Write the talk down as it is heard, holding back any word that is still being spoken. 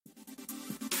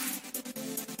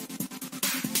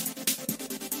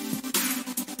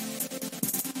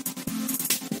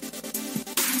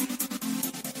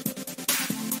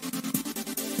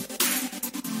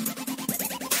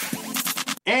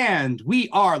And we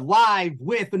are live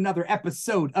with another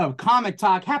episode of Comic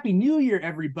Talk. Happy New Year,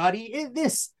 everybody.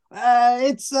 It's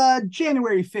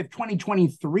January 5th,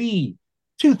 2023.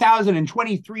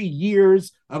 2023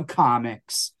 years of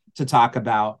comics to talk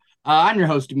about. I'm your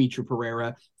host, Dimithri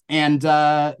Perera. And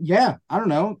I don't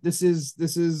know. This is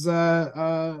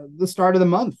the start of the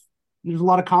month. There's a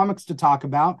lot of comics to talk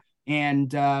about. And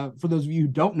for those of you who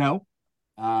don't know,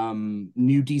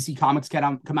 new DC comics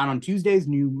come out on Tuesdays,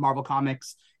 new Marvel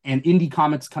comics and indie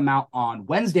comics come out on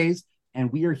Wednesdays,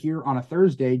 and we are here on a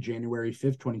Thursday, January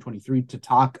 5th, 2023, to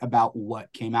talk about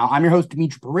what came out. I'm your host,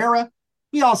 Dimithri Perera.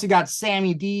 We also got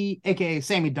Sami D, aka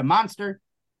Sami the Monster.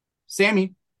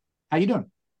 Sami, how you doing?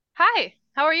 Hi,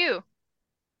 how are you?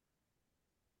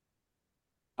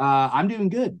 I'm doing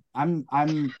good. I'm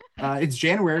it's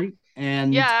January,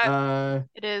 and Yeah,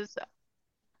 it is.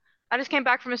 I just came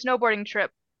back from a snowboarding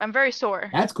trip. I'm very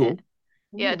sore. that's cool.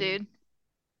 Yeah, Ooh. dude.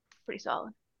 Pretty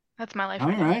solid. That's my life All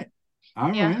right now. right.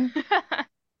 All Yeah.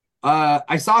 right.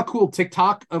 I saw a cool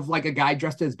TikTok of like a guy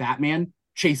dressed as Batman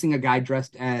chasing a guy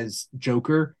dressed as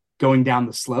Joker going down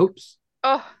the slopes.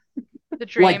 Oh, the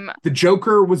Like dream. the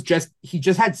Joker was he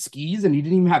just had skis and he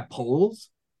didn't even have poles,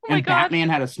 Oh my and God. Batman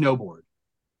had a snowboard,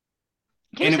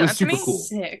 Can you and it send was that to super me? cool.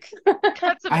 Sick.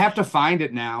 That's I a, have to find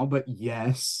it now, but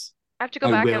yes, I have to go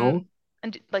I back will.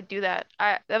 and do that.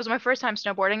 That was my first time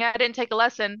snowboarding. I didn't take a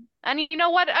lesson. And you know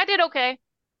what? I did okay.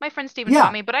 My friend Steven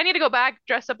taught Yeah, me, but I need to go back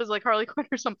dressed up as like Harley Quinn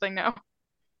or something now.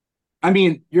 I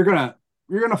mean, you're gonna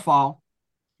fall,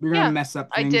 you're gonna Yeah, mess up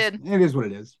I things. did. It is what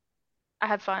it is. I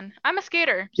had fun. I'm a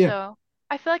skater, Yeah, so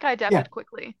I feel like I yeah. adapted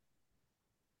quickly.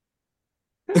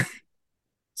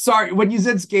 Sorry, when you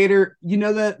said skater, you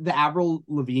know the Avril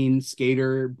Lavigne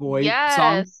Skater Boy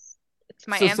song. Yes. It's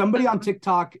my So anthem. somebody on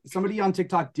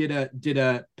TikTok did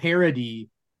a parody,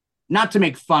 not to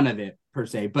make fun of it per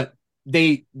se, but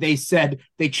they said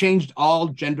they changed all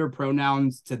gender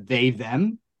pronouns to they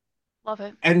them, Love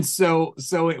it. and so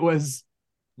it was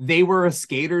they were a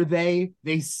skater they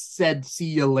said see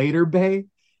you later bay,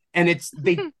 and it's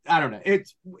they I don't know,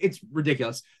 it's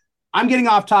ridiculous. I'm getting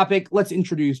off topic. Let's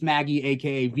introduce Maggie,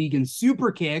 aka Vegan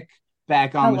Super Kick,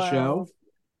 back on the show. Hello.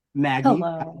 Maggie,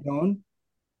 how you Hello. going?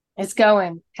 It's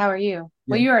going. How are you?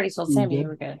 Well, Yeah, you already told doing Sammy you good.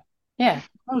 were good. Yeah.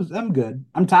 I'm good.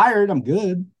 I'm tired. I'm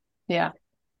good. Yeah.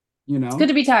 You It's good know.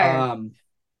 to be tired. Um.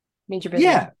 Means you're busy.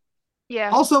 Yeah.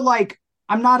 Yeah. Also, like,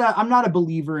 I'm not a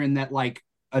believer in that. Like,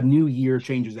 a new year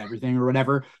changes everything or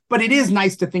whatever. But it Hmm. is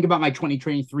nice to think about my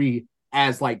 2023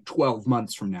 as like 12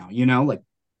 months from now. You know, like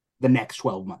the next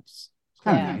 12 months. It's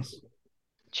kind of Yeah. nice. You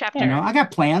Yeah. know, Chapter. I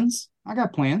got plans. I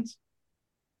got plans.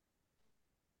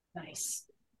 Nice.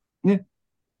 Yeah.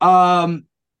 Um.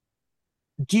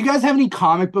 Do you guys have any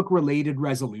comic book related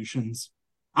resolutions?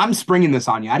 I'm springing this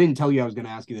on you. I didn't tell you I was going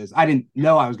to ask you this. I didn't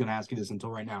know I was going to ask you this until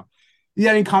right now. You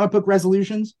got any comic book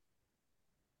resolutions?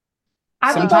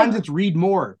 I would Sometimes like, it's read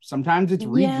more, sometimes it's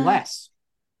read yeah, less.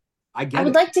 I I get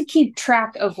would it. like to keep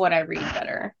track of what I read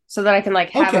better so that I can like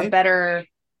have a Okay. better,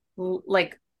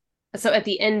 like, so at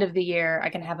the end of the year, I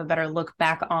can have a better look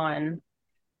back on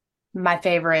my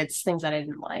favorites, things that I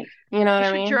didn't like. You know what You I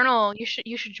should mean? journal.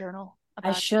 You should journal I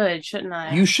about. should, shouldn't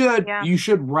I? Yeah. You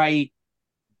should write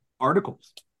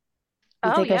articles.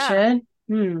 You Oh think I yeah. should?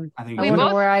 Hmm. I think I you We wonder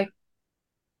should. both. where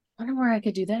I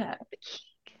could do that.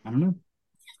 I don't know.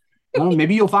 I don't know.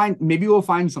 Maybe you'll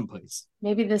find someplace.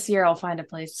 Maybe this year I'll find a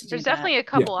place to do There's that. definitely a Yeah.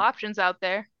 couple options out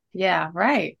there. Yeah,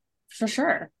 right. For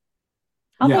sure.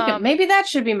 I'll Yeah. think of Um, maybe that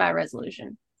should be my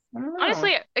resolution. I don't know.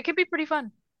 Honestly, it could be pretty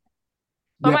fun.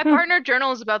 But Yeah. my Hmm. partner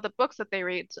journals about the books that they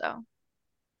read, so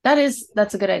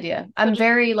That's a good idea. so I'm just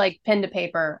very like pen to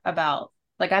paper about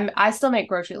like I still make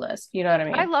grocery lists. You know what I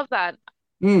I mean? love that.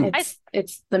 Mm. I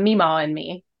It's the Meemaw in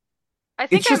me. I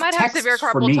think It's I just might have severe texts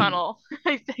for carpal me. tunnel.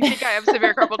 I think I have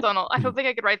severe carpal tunnel. I don't think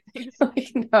I could write things.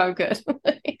 Like, no, I'm good.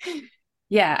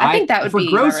 Yeah, I I think that would For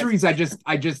be my groceries, resolution.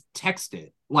 I just text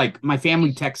it. Like my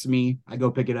family texts me, I go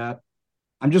pick it up.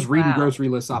 I'm just reading Wow. grocery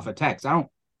lists off of text. I don't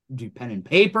do pen and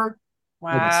paper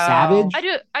like a Wow. I savage.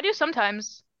 do I do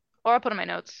sometimes, or I'll put in my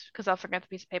notes because I'll forget the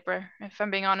piece of paper if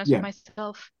I'm being honest with Yeah.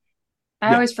 myself.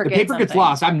 I Yeah. always The forget paper gets something.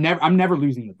 lost. I'm never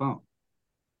losing the phone.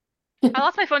 I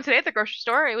lost my phone today at the grocery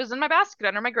store. It was in my basket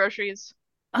under my groceries.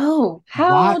 Oh,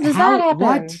 Why? how does that How?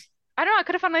 What? happen? I don't know. I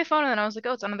could have found my phone, and then I was like,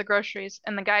 "Oh, it's under the groceries."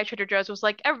 And the guy at Trader Joe's was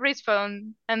like, "Everybody's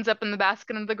phone ends up in the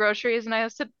basket of the groceries." And I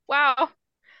said, "Wow,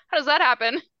 how does that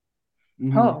happen?"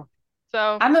 Hmm. Oh,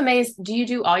 So I'm amazed. Do you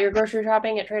do all your grocery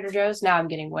shopping at Trader Joe's? Now I'm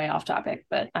getting way off topic,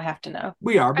 but I have to know.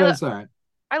 We are, I but li it's all right.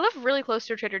 I live really close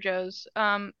to Trader Joe's,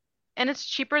 and it's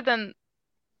cheaper than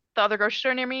the other grocery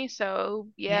store near me. So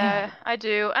Yeah. yeah, I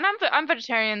do. And I'm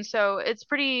vegetarian, so it's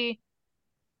pretty.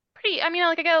 pretty. I mean,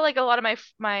 like I get like a lot of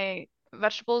my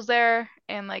vegetables there,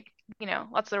 and like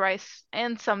lots of rice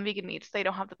and some vegan meats. They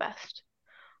don't have the best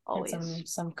And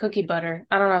always. some cookie butter.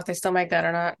 I don't know if they still make that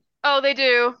or not. Oh, they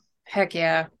do. Heck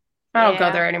yeah. I don't go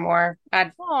Yeah. there anymore. I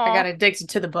got Oh. addicted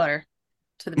to the butter,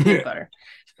 to the peanut butter.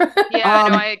 Yeah, no,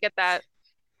 Um, I get that.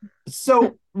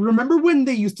 so remember when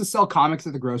they used to sell comics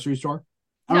at the grocery store?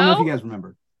 I don't know if you No? guys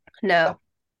remember. No.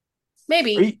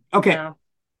 Maybe. Okay. No.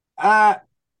 Uh,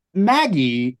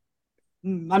 Maggie,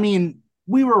 I mean,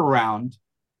 we were around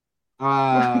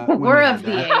when We're they of had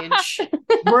the that. age.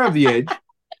 We're of the age.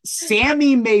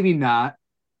 Sammy, maybe not.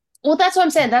 Well, that's what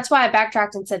I'm saying. That's why I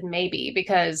backtracked and said maybe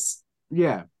because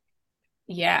Yeah.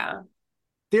 yeah.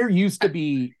 There used to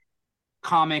be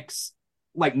comics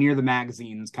like near the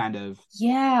magazines kind of.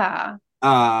 Yeah.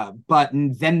 But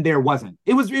then there wasn't.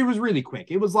 It was really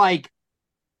quick. It was like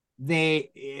they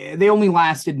only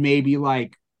lasted maybe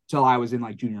like till I was in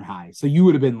like junior high. So you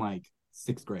would have been like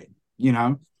sixth grade, you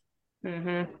know?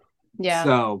 Mm-hmm. Yeah.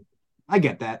 So I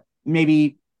get that.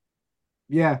 Maybe,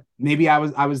 yeah, maybe I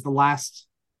was the last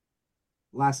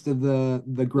of the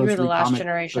You were the grocery last comic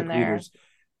generation book there. readers.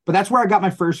 But that's where I got my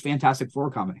first Fantastic Four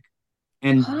comic.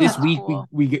 And this Huh. week Cool.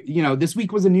 this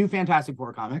week was a new Fantastic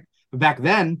Four comic. But back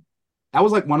then, that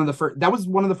was like one of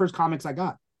the first comics I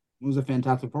got. It was a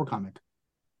Fantastic Four comic.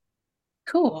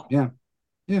 Cool. Yeah.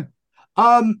 Yeah.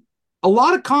 Um, a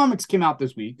lot of comics came out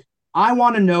this week. I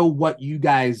want to know what you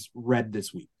guys read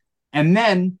this week. And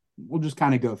then we'll just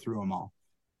kind of go through them all.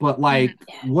 But like,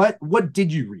 what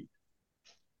did you read?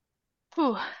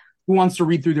 Whew. Who wants to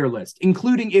read through their list,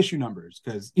 including issue numbers?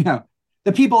 Because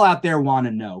the people out there want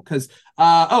to know. Because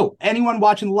anyone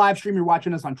watching the live stream, you're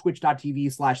watching us on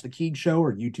twitch.tv/the Keeg Show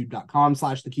or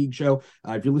youtube.com/the Keeg Show.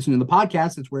 If you're listening to the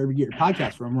podcast, it's wherever you get your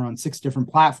podcast from. We're on 6 different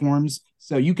platforms,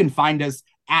 so you can find us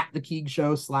at the Keeg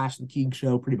Show /the Keeg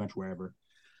Show, pretty much wherever.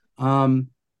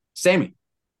 Sammy,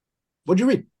 what'd you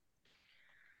read?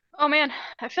 Oh man,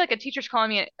 I feel like a teacher's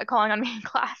calling on me in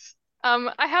class.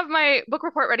 I have my book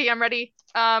report ready. I'm ready.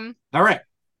 All right.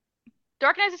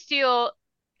 Dark Knights of Steel,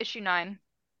 issue 9.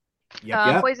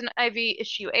 Yep. Poison Ivy,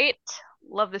 issue 8.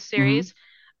 Love this Mm-hmm. series.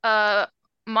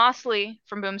 Mosley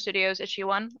from Boom Studios, issue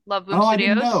 1. Love Boom Oh, I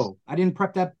didn't Studios. know. I didn't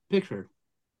prep that picture.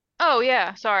 Oh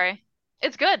yeah, sorry.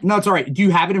 It's good. No, it's all right. Do you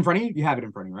have it in front of you? You have it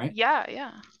in front of you, right? Yeah,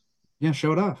 yeah. Yeah,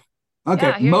 show it off. Okay,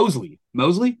 Yeah, here. Mosley.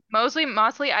 Mosley?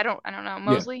 Mosley, I don't know. Yeah.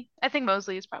 Mosley? I think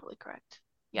Mosley is probably correct.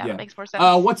 Yeah, that Yeah. makes more sense.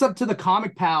 What's up to the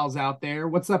comic pals out there?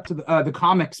 What's up to the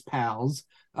comics pals?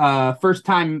 First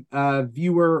time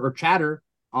viewer or chatter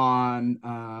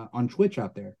on Twitch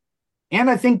out there. And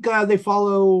I think they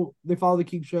follow the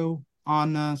Keep Show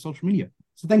on social media.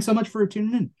 So thanks so much for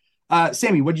tuning in.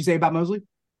 Sammy, what'd you say about Mosley?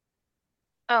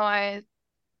 Oh, I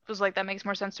was like, that makes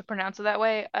more sense to pronounce it that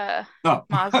way. Oh,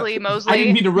 Mosley, I didn't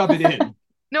Mosley. mean to rub it in.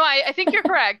 No, I think you're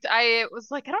correct. I was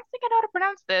like, I don't think I know how to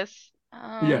pronounce this.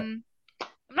 Yeah, I'm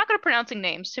not good at pronouncing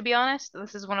names, to be honest.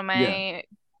 This is one of yeah, my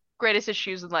greatest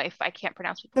issues in life. I can't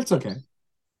pronounce people's that's okay. names.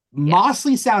 Yeah.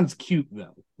 Mosley sounds cute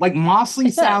though. Like Mosley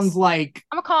It sounds does. like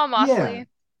I'm gonna call him yeah. Mosley.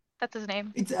 That's his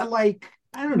name. It's like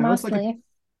I don't know. It's Mostly.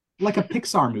 like a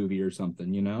Pixar movie or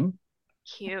something, you know?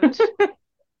 Cute.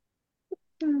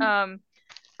 Um,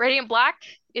 Radiant Black,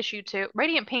 issue 2.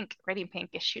 Radiant Pink,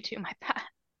 issue 2, my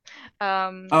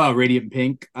bad. Oh, Radiant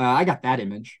Pink. I got that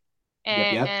image.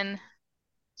 Yep. And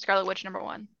Scarlet Witch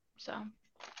 #1. So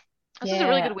this was a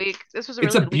really Yeah. good week. This was a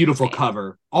It's really a good week for beautiful me.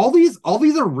 cover. All these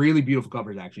are really beautiful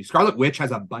covers, actually. Scarlet Witch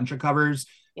has a bunch of covers.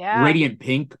 Yeah. Radiant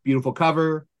Pink, beautiful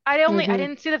cover. I Mhm.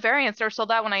 didn't see the variants. They were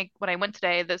sold out when I went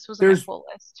today. This was in my There's full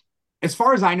list. As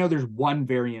far as I know, there's one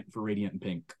variant for Radiant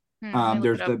Pink. Let me look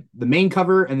There's it up. the main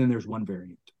cover, and then there's one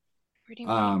variant. Radiant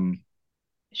Pink,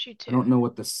 issue 2. I don't know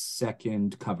what the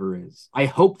second cover is. I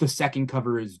hope the second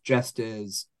cover is just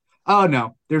as. Oh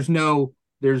no, there's no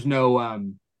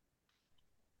woman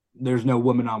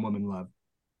on woman love.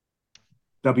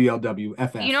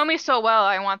 WLWFF. You know me so well.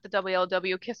 I want the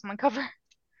WLW Kiss on the cover.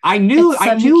 I knew It's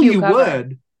such a you cute cover.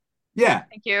 would. Yeah.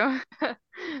 Thank you.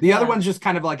 The other Yeah. one's just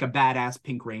kind of like a badass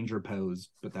Pink Ranger pose,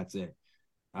 but that's it.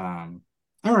 All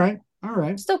right.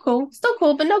 Still cool,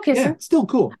 but no kissing. Yeah, still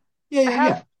cool.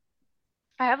 Yeah.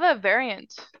 I have a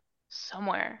variant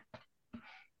somewhere.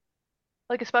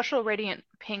 Like a special Radiant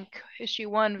Pink issue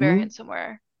 1 variant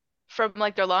somewhere from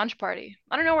like their launch party.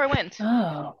 I don't know where it went.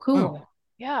 Oh, cool.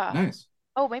 Yeah. Nice.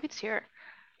 Oh, maybe it's here.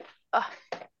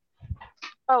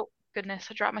 Oh, goodness,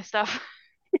 I dropped my stuff.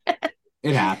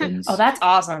 It happens. Oh, that's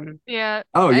awesome. Yeah.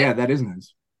 Oh yeah, that is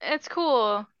nice. It's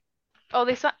cool. Oh,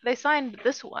 they signed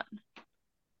this one.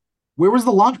 Where was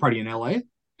the launch party in LA?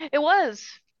 It was.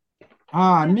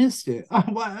 I missed it.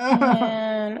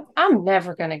 Man, I'm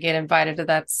never gonna get invited to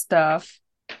that stuff.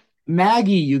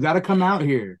 Maggie, you got to come out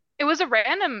here. It was a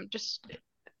just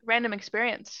random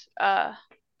experience.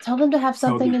 Tell them to have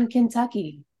something Totally. in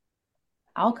Kentucky.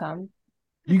 I'll come.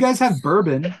 You guys have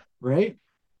bourbon, right?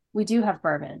 We do have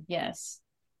bourbon, yes.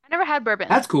 I never had bourbon.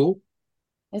 That's cool.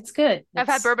 It's good. I've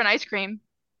had It's bourbon ice cream.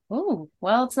 oh,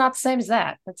 well, it's not the same as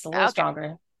that. It's a little Okay.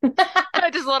 stronger.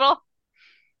 Just a little.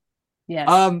 Yes.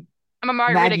 I'm a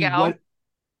margarita Maggie, gal. what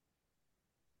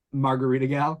margarita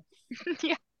gal?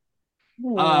 Yeah.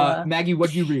 Ooh. Maggie,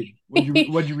 what'd you read?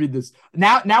 What'd you read this?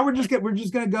 Now we're just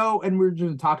gonna go and we're just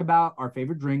gonna talk about our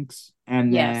favorite drinks,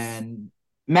 and Yes. then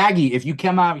Maggie, if you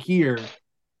come out here,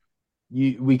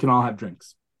 we can all have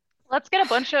drinks. Let's get a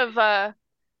bunch of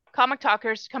comic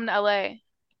talkers to come to LA.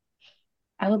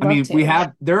 I would I love mean,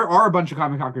 to. there are a bunch of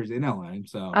comic talkers in LA,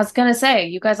 so I was gonna say,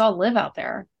 you guys all live out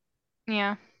there.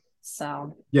 Yeah.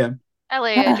 So yeah.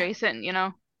 LA adjacent, you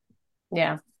know.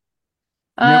 yeah.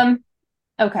 Yep.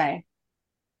 Okay.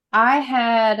 I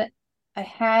had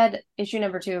issue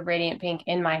number 2 of Radiant Pink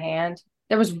in my hand.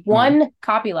 There was one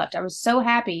copy left. I was so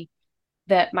happy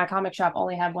that my comic shop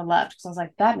only had one left because I was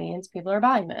like, that means people are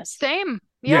buying this. Same.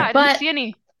 Yeah, Yeah. I didn't But see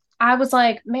any. I was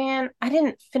like, man, I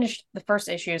didn't finish the first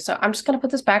issue, so I'm just gonna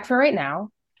put this back for right now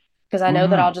because I know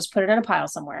that I'll just put it in a pile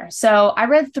somewhere. So I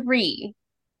read 3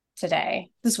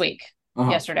 this week,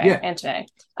 yesterday, Yeah. and today.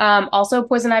 Also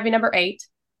Poison Ivy number 8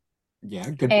 Yeah,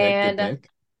 good pick, and good pick.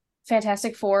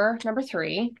 Fantastic Four number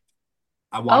 3.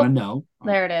 I want to know.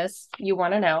 There it is. You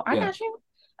want to know? I Yeah. got you.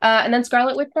 And then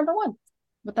Scarlet Witch number 1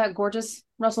 with that gorgeous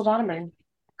Russell Donovan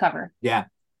cover. Yeah.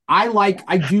 I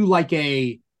do like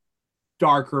a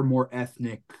darker, more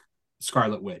ethnic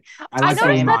Scarlet Witch. I like the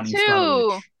noticed that Romani Scarlet too.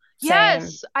 Witch.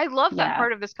 Yes, I love that Yeah.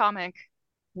 part of this comic.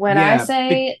 When Yeah, I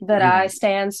say that yeah. I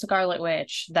stand Scarlet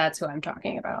Witch, that's who I'm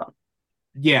talking about.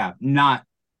 Yeah, not.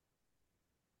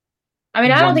 I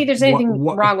mean, I don't think there's anything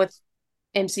what- wrong with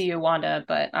MCU Wanda,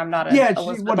 but I'm not a Yeah,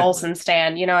 Elizabeth whatever. Olsen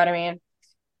stan. You know what I mean?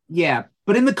 Yeah,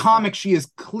 but in the comic, she is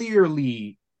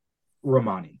clearly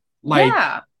Romani. Like,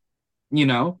 yeah. you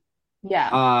know,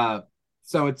 Yeah.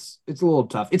 so it's a little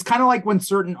tough. It's kind of like when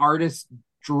certain artists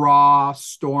draw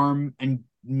Storm and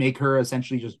make her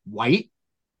essentially just white.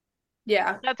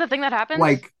 Yeah. That's the thing that happens.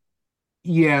 Like,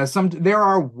 yeah, there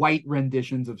are white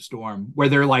renditions of Storm where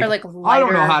they're like, Or like I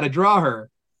don't know lighter- how to draw her.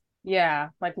 Yeah,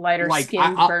 like lighter Like,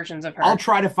 skinned versions of her. I'll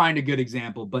try to find a good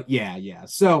example, but yeah.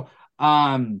 So,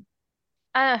 what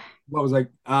was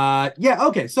like, yeah,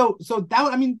 okay. So that,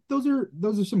 I mean, those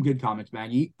are some good comics,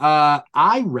 Maggie.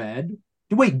 I read.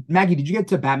 Wait, Maggie, did you get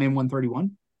to Batman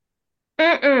 131?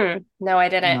 No, I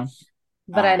didn't. No.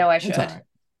 But I know I should. It's all right.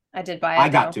 I did buy it. I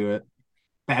got to it.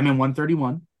 Batman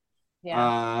 131.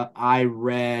 Yeah. I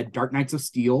read Dark Knights of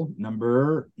Steel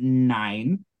number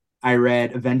 9. I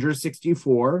read Avengers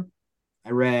 64. I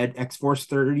read X-Force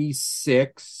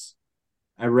 36.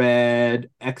 I read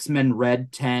X-Men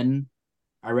Red 10.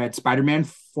 I read Spider-Man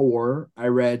 4. I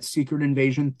read Secret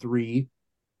Invasion 3.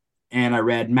 And I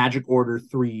read Magic Order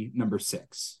 3 number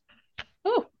 6.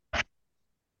 Ooh.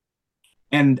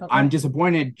 And Okay. I'm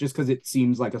disappointed just because it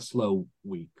seems like a slow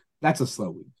week. That's a slow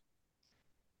week.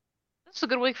 That's a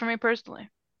good week for me personally.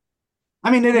 I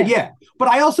mean, yeah. But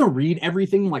I also read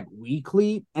everything like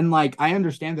weekly, and like I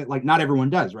understand that like not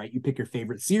everyone does, right? You pick your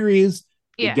favorite series,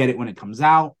 you get it when it comes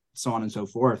out, so on and so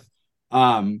forth.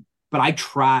 But I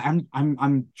try.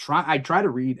 I try to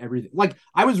read everything. Like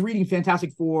I was reading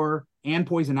Fantastic Four and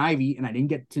Poison Ivy, and I didn't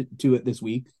get to it this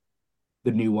week,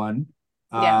 the new one.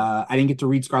 I didn't get to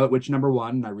read Scarlet Witch number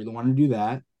 1, and I really want to do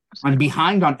that. I'm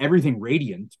behind on everything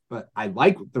Radiant, but I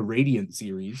like the Radiant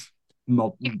series.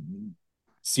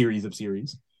 Series of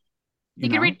series. You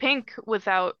can read Pink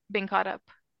without being caught up.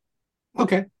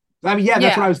 Okay. I mean, yeah,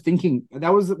 that's what I was thinking.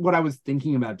 That was what I was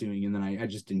thinking about doing, and then I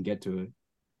just didn't get to it.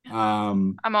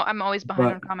 I'm always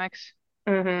behind on comics.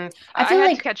 Mm-hmm. I feel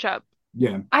like to catch up.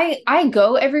 Yeah. I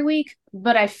go every week,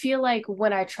 but I feel like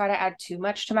when I try to add too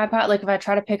much to my pile, like if I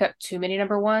try to pick up too many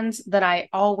number 1s, then I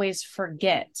always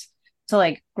forget to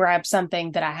like grab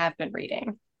something that I have been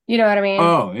reading. You know what I mean?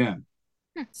 Oh, yeah.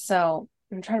 So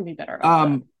I'm trying to be better about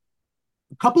that.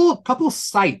 Couple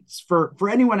sites for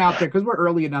anyone out there, because we're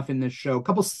early enough in this show,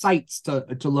 couple sites to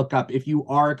look up if you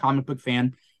are a comic book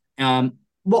fan. Well,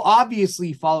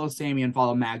 obviously follow Sami and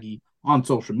follow Maggie on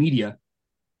social media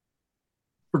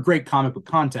for great comic book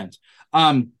content.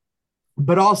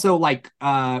 But also like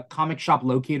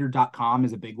comicshoplocator.com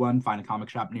is a big one. Find a comic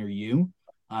shop near you.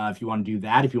 If you want to do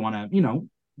that, if you want to,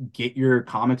 get your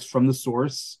comics from the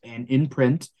source and in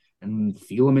print and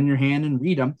feel them in your hand and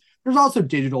read them. There's also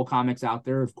digital comics out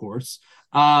there, of course.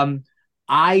 I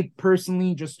I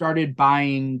personally just started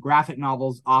buying graphic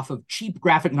novels off of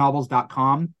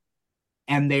cheapgraphicnovels.com,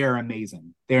 and they are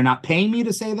amazing. They're not paying me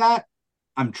to say that.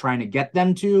 I'm trying to get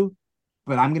them to,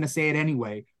 but I'm going to say it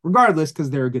anyway, regardless, because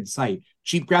they're a good site.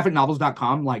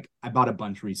 Cheapgraphicnovels.com, like, I bought a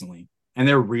bunch recently, and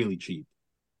they're really cheap,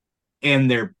 and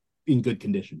they're in good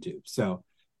condition too. So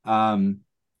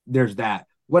there's that.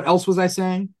 What else was I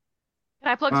saying?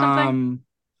 Can I plug something?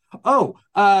 Oh,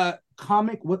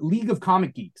 what League of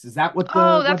Comic Geeks? Is that what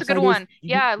Oh, the that's a good website is? one.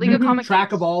 Yeah, League You of can keep Comic track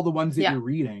Geeks. of all the ones that Yeah. you're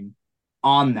reading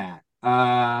on that.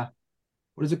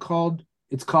 What is it called?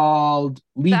 It's called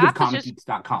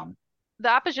leagueofcomicgeeks.com.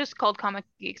 The app is just called Comic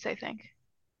Geeks, I think.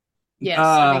 Yes,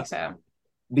 I think so.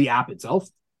 The app itself.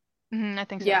 I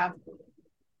think so. Yeah.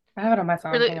 I have it on my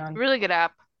phone. Really, Hang on. really good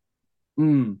app.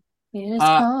 Mm. It is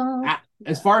called.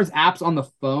 As far as apps on the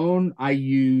phone, I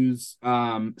use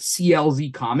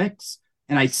CLZ Comics,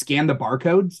 and I scan the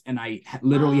barcodes, and I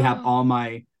literally have all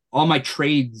my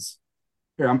trades.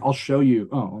 Here, I'll show you.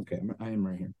 Oh, okay, I am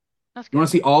right here. That's You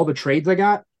want good. to see all the trades I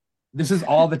got? This is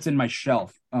all that's in my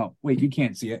shelf. Oh, wait, you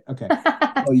can't see it. Okay.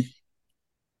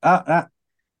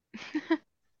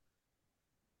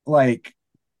 Like,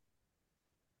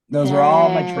 those are all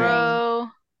my trades. Bro,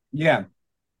 Yeah.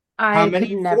 I How many?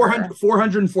 could never.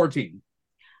 414.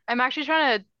 I'm actually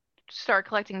trying to start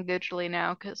collecting digitally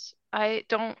now because I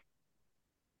don't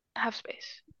have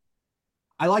space.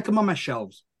 I like them on my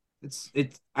shelves.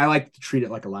 I like to treat it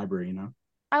like a library, you know?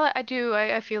 I do.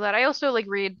 I feel that. I also like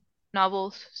read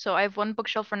novels, so I have one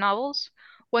bookshelf for novels,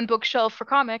 one bookshelf for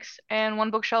comics, and one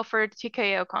bookshelf for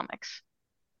TKO comics.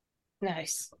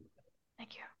 Nice.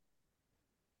 Thank you.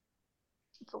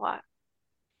 It's a lot.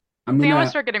 I'm I think I want to gonna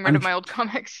start getting rid I'm of my old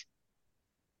comics.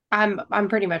 I'm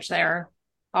pretty much there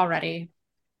already.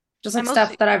 Just I like mostly,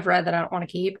 stuff that I've read that I don't want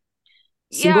to keep.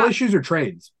 single yeah, issues or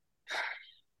trades.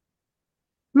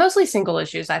 Mostly single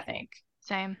issues, I think.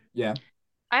 same. Yeah.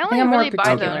 I I think only I'm more really buy Okay.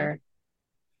 them. particular.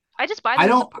 I just buy I them to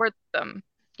don't support them,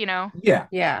 you know? Yeah.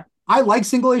 Yeah. I like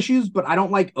single issues, but I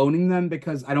don't like owning them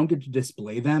because I don't get to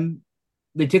display them.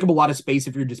 They take up a lot of space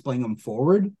if you're displaying them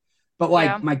forward. But Yeah.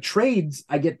 like my trades,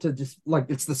 I get to just like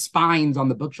it's the spines on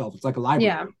the bookshelf. It's like a library,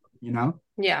 Yeah. you know?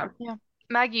 Yeah. Yeah.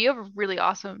 Maggie, you have a really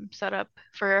awesome setup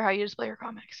for how you display your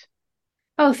comics.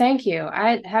 Oh, thank you.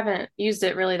 I haven't used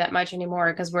it really that much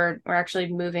anymore because we're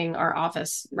actually moving our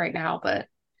office right now, but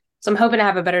so I'm hoping to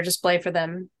have a better display for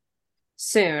them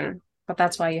soon. But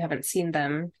that's why you haven't seen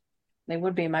them. They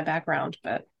would be in my background,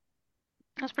 but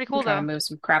That's pretty I'm cool trying to though. move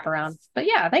some crap around. But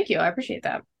yeah, thank you. I appreciate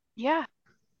that. Yeah.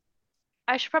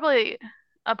 I should probably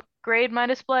upgrade my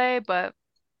display, but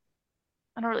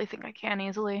I don't really think I can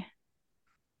easily.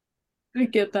 I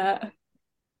get that.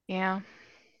 Yeah.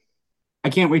 I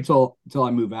can't wait till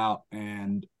I move out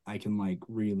and I can like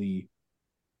really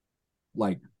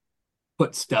like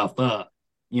put stuff up,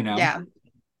 you know? Yeah.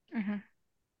 hmm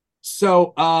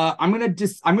So I'm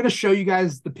gonna show you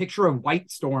guys the picture of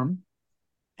White Storm,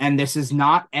 and this is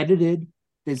not edited.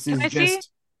 This Can is I see?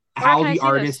 just Where how can I the see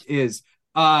artist this? is.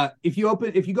 If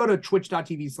you go to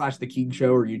twitch.tv/the Keeg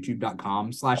Show or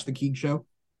youtube.com/the Keeg Show,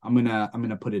 I'm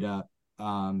gonna put it up.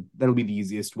 That'll be the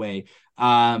easiest way.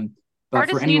 But for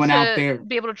Artists need anyone out to there,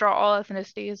 be able to draw all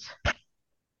ethnicities.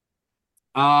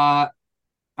 uh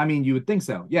I mean, you would think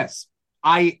so. Yes.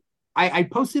 I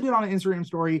posted it on an Instagram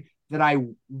story that I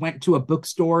went to a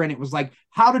bookstore and it was like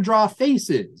how to draw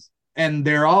faces. And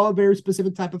they're all a very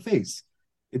specific type of face.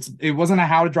 It wasn't a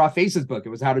how to draw faces book. It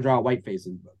was how to draw white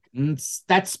faces book. And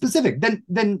that's specific.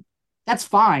 Then that's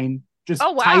fine. Just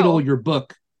Oh wow. Oh, title your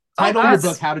That's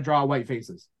book how to draw white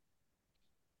faces.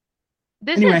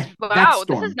 this is Anyway, that's wow.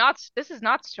 Storm. This is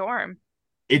not Storm.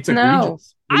 It's no.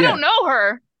 egregious. But I yeah. don't know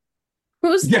her.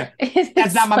 Who's Yeah. it's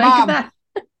That's not my like mom.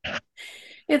 that.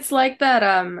 It's like that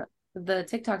the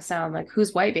TikTok sound like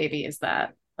whose white baby is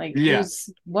that? Like Yeah. who's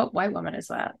what white woman is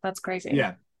that? That's crazy.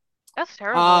 Yeah. That's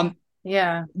terrible.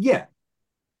 Yeah. Yeah.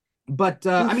 But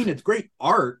I Oof. mean, it's great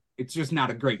art. It's just not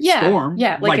a great Yeah, storm.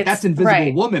 yeah, like it's that's Invisible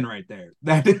right. Woman right there.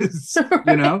 That is,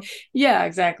 you know. Yeah,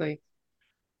 exactly.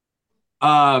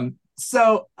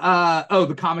 So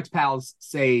the comics pals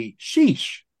say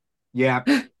sheesh. Yeah.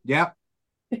 Yeah.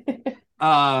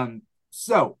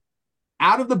 So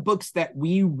out of the books that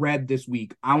we read this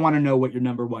week, I want to know what your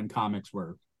number one comics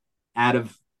were. Out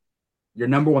of your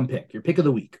number one pick, your pick of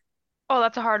the week. Oh,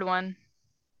 that's a hard one.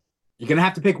 You're gonna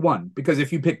have to pick one because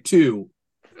if you pick two,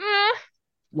 Mm,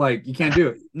 like you can't do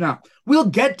it. No, we'll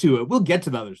get to it. We'll get to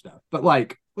the other stuff. But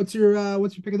like, what's your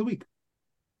pick of the week?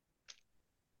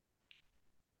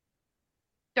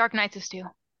 Dark Knights of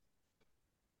Steel.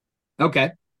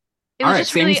 Okay. It All was right.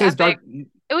 just Sammy really says epic. dark.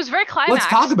 It was very Let's talk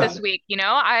climaxed about this it. week, you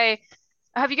know?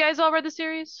 Have you guys all read the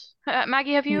series?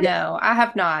 Maggie, have you? No, I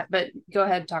have not, but go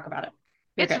ahead and talk about it.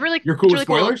 You're It's good. really You're cool it's with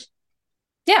really cool. spoilers?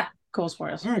 Yeah, cool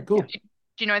spoilers. All right, Yeah. cool. Do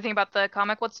you know anything about the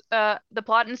comic? What's the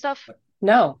plot and stuff?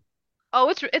 No. Oh,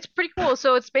 it's pretty cool.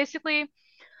 So it's basically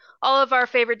all of our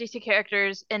favorite DC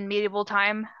characters in medieval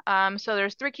time. So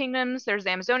there's three kingdoms. There's the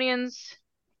Amazonians.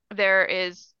 There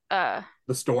is The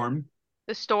Storm.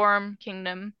 the Storm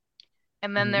Kingdom,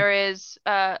 and then Hmm. there is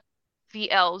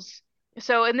the elves.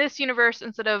 So in this universe,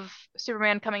 instead of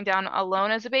Superman coming down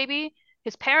alone as a baby,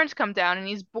 his parents come down and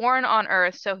he's born on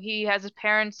Earth. So he has his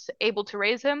parents able to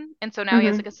raise him. And so now he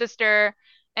has Hmm. like a sister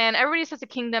and everybody says a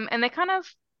kingdom. And they kind of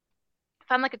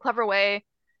found like a clever way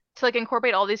to like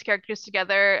incorporate all these characters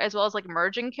together as well as like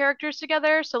merging characters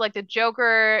together. So like the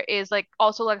Joker is like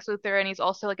also Lex Luthor and he's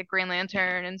also like a Green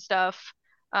Lantern and stuff.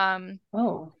 Um,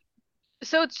 Oh.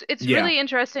 so it's Yeah. really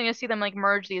interesting to see them like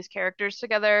merge these characters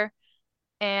together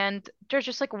and there's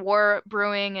just like war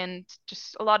brewing and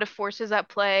just a lot of forces at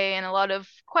play and a lot of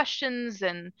questions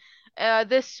and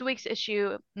this week's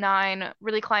issue 9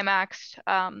 really climaxed.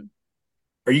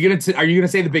 Are you gonna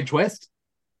say the big twist?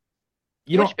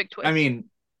 You Which don't. big I twist? mean,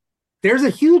 there's a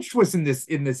huge twist in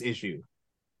this issue.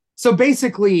 So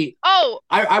basically, Oh,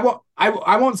 I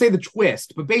won't say the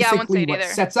twist, but yeah, I won't say basically it what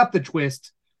either. sets up the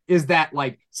twist is that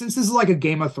like since this is like a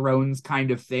Game of Thrones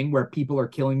kind of thing where people are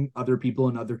killing other people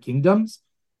in other kingdoms,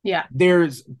 Yeah.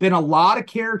 there's been a lot of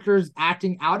characters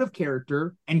acting out of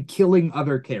character and killing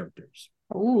other characters.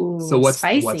 So Ooh, what's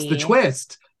the spicy.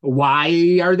 twist?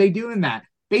 Why are they doing that?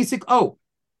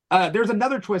 There's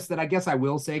another twist that I guess I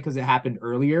will say because it happened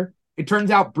earlier. It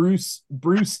turns out Bruce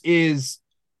is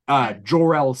Mhm.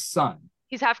 Jor-El's son.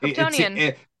 He's half It, it's Kryptonian.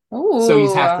 it, so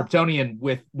he's half Ooh. Kryptonian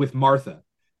with Martha,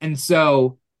 and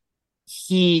so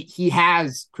he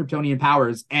has Kryptonian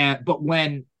powers. And but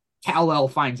when Kal-El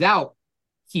finds out,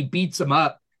 he beats him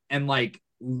up and like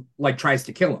tries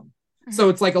to kill him. So Hmm.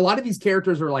 it's like a lot of these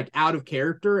characters are like out of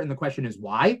character, and the question is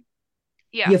why.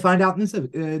 Yeah. You find out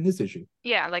in this issue.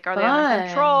 Yeah, like are they under Fun.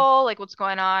 control? Like what's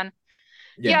going on?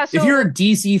 Yeah, Yeah, if you're so a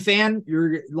DC fan,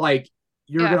 you're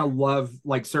yeah, gonna love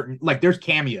like certain like there's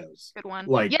cameos good one.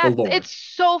 like Yeah, galore. it's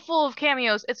so full of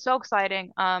cameos. It's so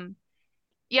exciting.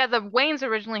 Yeah, the Waynes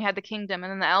originally had the kingdom,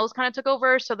 and then the Elves kind of took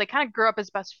over, so they kind of grew up as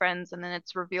best friends, and then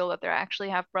it's revealed that they're actually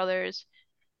half brothers.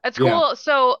 It's Yeah, cool.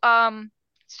 So,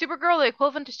 Supergirl, the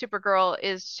equivalent to Supergirl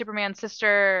is Superman's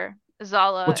sister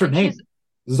Zala, what's her and she's name?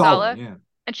 Zala. Zala, Yeah,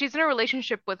 and she's in a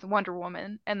relationship with Wonder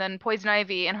Woman, and then Poison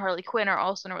Ivy and Harley Quinn are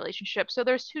also in a relationship. So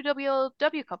there's two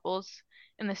WLW couples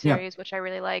in the yeah. series, which I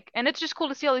really like, and it's just cool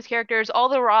to see all these characters. All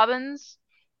the Robins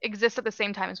exist at the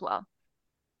same time as well.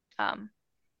 Um,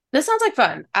 This sounds like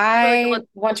fun. so like a I little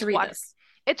want to read squad. this.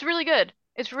 It's really good.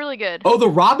 It's really good. Oh, the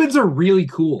Robins are really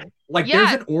cool. Like, there's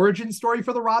Yeah. an origin story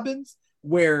for the Robins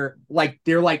where like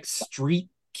they're like street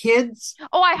kids.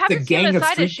 Oh, I It's a haven't seen the gang of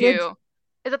side street kids. issue.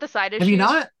 Is that the side Have you issue?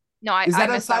 not? No, I Is I that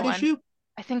a missed that side one. issue?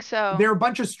 I think so. There are a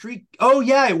bunch of street. Oh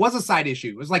yeah, it was a side issue.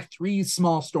 It was like three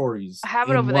small stories I have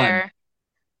it in over one. there.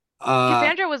 Uh,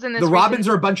 Cassandra was in the this Robins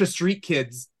recent. are a bunch of street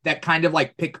kids that kind of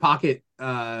like pickpocket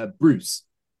Bruce,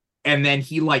 and then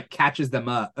he like catches them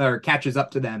up or catches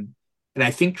up to them, and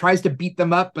I think tries to beat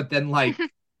them up, but then like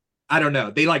I don't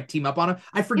know, they like team up on him.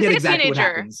 I He's forget like a exactly what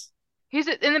teenager. happens.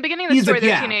 In the beginning of the He's story, like, they're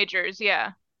yeah, teenagers.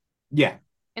 Yeah. yeah.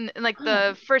 In like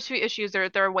the first few issues,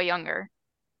 they're way younger.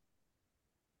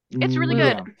 It's really Ooh,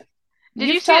 good. Yeah. Did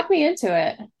you you've see it? talked me into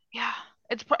it. Yeah.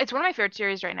 It's one of my favorite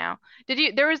series right now. Did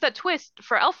you? There was that twist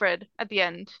for Alfred at the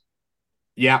end.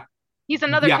 Yeah, He's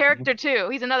another yeah, character too.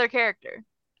 He's another character.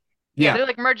 Yeah, yeah. they're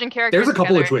like merging There's characters a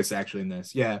couple of together. twists actually in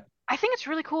this. Yeah, I think it's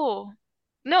really cool.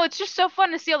 No, it's just so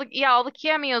fun to see all the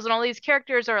cameos and all these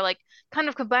characters are like kind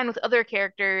of combined with other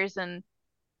characters and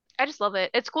I just love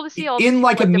it. It's cool to see all these in people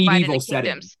like a like divided medieval into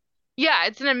setting. kingdoms. Yeah,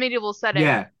 it's in a medieval setting.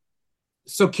 Yeah.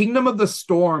 So Kingdom of the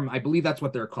Storm, I believe that's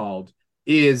what they're called,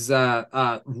 is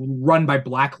run by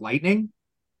Black Lightning,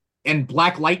 and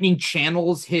Black Lightning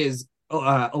channels his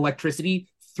electricity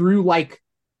through like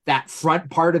that front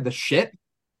part of the ship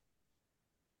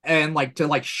and like to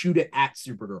like shoot it at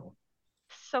Supergirl.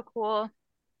 So cool.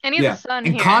 And he has a Yeah. son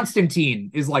And here. Constantine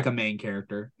is like a main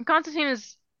character. Constantine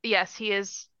is, yes, he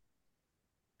is.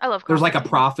 I love There's like a Constantine.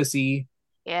 prophecy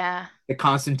Yeah. that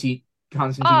Constantine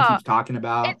Uh, keeps talking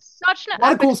about. it's such an A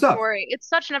lot of epic cool stuff. story. It's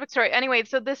such an epic story. Anyway,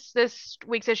 so this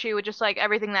week's issue with just like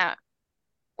everything that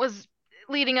was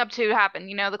leading up to happen,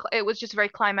 it was just very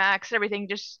climax. Everything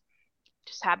just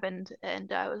happened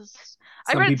and I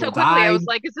Some read it so people quickly. I was died.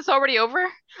 like, is this already over?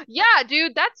 Yeah,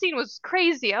 dude, that scene was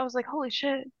crazy. I was like, holy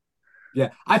shit. Yeah.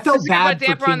 I This felt is gonna put a bad for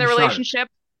damper on King their Shark. relationship.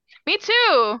 Me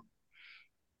too.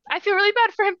 I feel really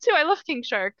bad for him too. I love King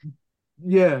Shark.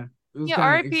 Yeah, Yeah,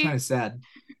 it's kind R.I.P. of sad.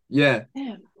 Yeah.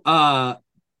 Yeah. Uh,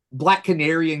 Black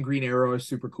Canary and Green Arrow are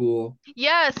super cool.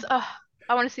 Yes.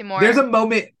 I want to see There's more. a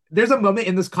moment. There's a moment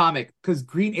in this comic because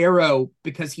Green Arrow,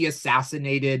 because he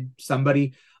assassinated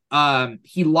somebody,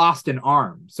 he lost an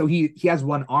arm, so he has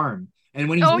one arm, and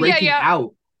Oh yeah, yeah.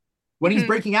 when he's Hmm.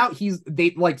 breaking out,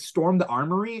 they like storm the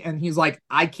armory, and he's like,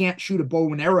 I can't shoot a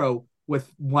bow and arrow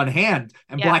with one hand,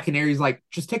 and Yeah. Black Canary's like,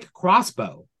 just take a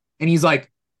crossbow, and he's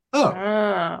like, oh,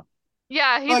 Ah.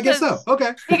 Yeah, he well, I guess so. says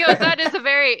Okay. he goes, that is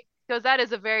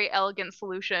a very elegant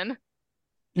solution.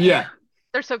 Yeah.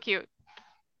 They're so cute.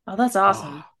 Oh, that's Oh,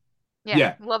 awesome. Yeah,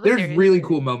 yeah. love the There's series. really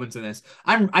cool moments in this.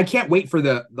 I can't wait for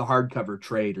the hardcover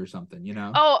trade or something, you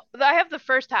know? Oh, I have the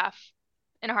first half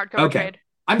in a hardcover Okay. trade.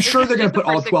 I'm It's sure just they're it's gonna the put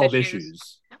all first six 12 issues.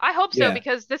 issues. I hope so Yeah.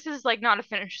 because this is like not a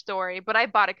finished story, but I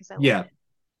bought it because I love Yeah. it.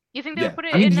 You think they would Yeah. put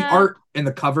I it mean, in the art and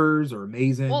the covers are well,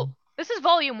 amazing. this is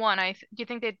volume one. Do you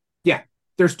think they'd Yeah.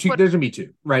 put There's gonna be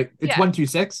two, right? It's yeah.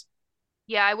 126.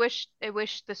 Yeah, I wish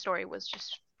the story was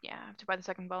just yeah, I have to buy the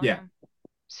second Yeah. volume.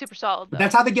 Super solid But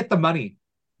that's though. how they get the money.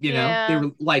 You know, they Yeah,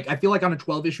 were like, I feel like on a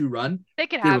 12 issue run, they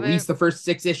could they have release it. the first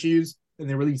 6 issues, then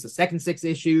they release the second 6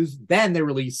 issues, then they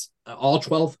release all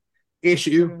 12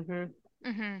 issue. Hmm.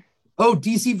 Hmm. Oh,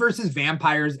 DC versus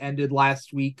Vampires ended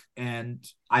last week, and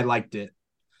I liked it.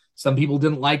 Some people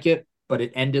didn't like it, but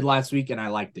it ended last week, and I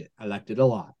liked it. I liked it a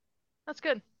lot. That's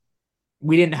good.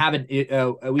 We didn't have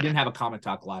a comic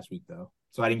talk last week though,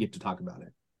 so I didn't get to talk about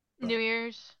it. New But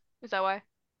Year's, is that why?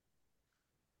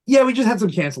 yeah, we just had some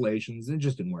cancellations, and it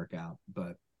just didn't work out.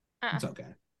 But Uh, it's okay.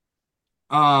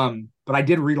 But I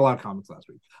did read a lot of comics last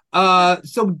week. good.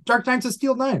 So Dark Knights of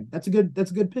Steel 9. That's a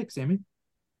good pick, Sammy.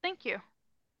 Thank you.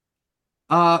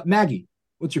 Maggie,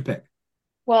 what's your pick?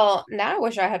 Well, now I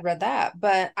wish I had read that,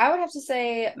 but I would have to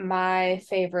say my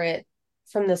favorite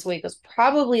from this week was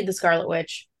probably The Scarlet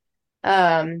Witch.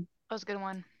 Um, That was a good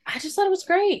one. I just thought it was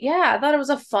great. Yeah, I thought it was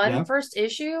a fun Yeah. first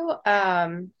issue.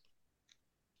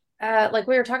 Like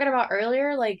we were talking about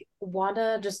earlier, like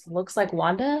Wanda just looks like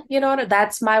Wanda, you know what?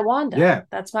 That's my Wanda. Yeah.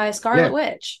 That's my Scarlet Yeah.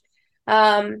 Witch.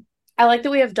 I like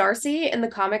that we have Darcy in the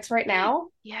comics right now.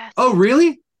 Yes. Oh,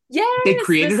 really? They Yes,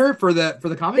 created her for the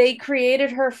comics? they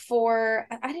created her for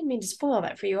I didn't mean to spoil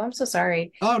that for you. I'm so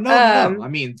sorry. Oh, no, no, no. Um, I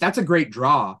mean, that's a great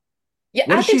draw. yeah,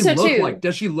 What I does think she so look like? too.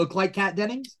 Does she look like Kat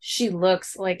Dennings? She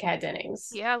looks like Kat Dennings.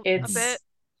 Yeah, a It's bit.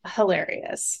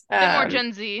 hilarious. Bit more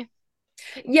Gen Z.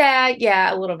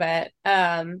 Yeah, a little bit.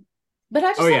 But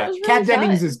I Oh just thought it yeah, was really Kat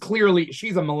Dennings is fun. clearly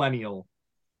she's a millennial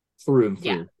through and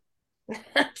Yeah, through.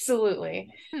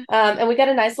 absolutely. And we got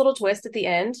a nice little twist at the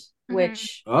end, Mm-hmm.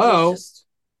 which was Oh, just,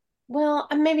 well,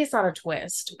 maybe it's not a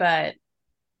twist, but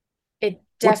it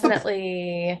what's the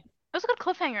definitely, It was a good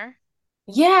cliffhanger.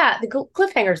 yeah, the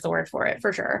cliffhanger is the word for it,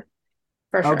 for sure.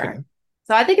 For okay? sure.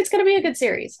 So I think it's going to be a good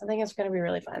series. I think it's going to be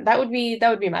really fun. That would be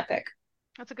my pick.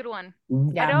 That's a good one.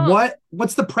 I Yeah. don't.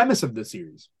 What's the premise of the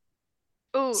series?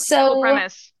 Ooh, cool So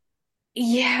premise.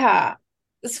 yeah,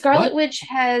 Scarlet What? Witch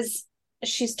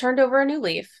she's turned over a new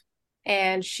leaf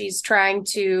and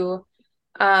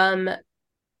um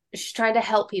she's trying to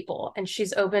help people and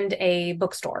she's opened a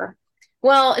bookstore.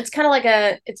 Well, it's called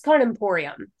an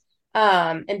emporium.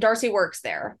 And Darcy works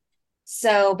there.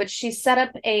 So, but she set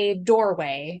up a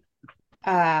doorway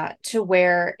to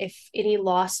where if any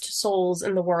lost souls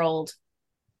in the world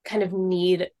kind of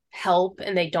need help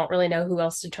and they don't really know who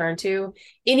else to turn to,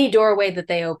 any doorway that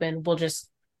they open will just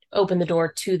open the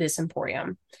door to this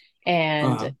emporium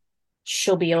and Uh,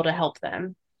 she'll be able to help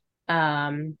them.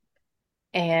 Um,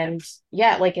 and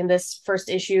yeah, like in this first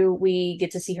issue, we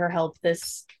get to see her help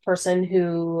this person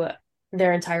who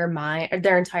their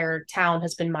entire town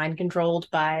has been mind controlled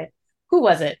by who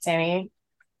was it, Sammy?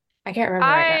 I can't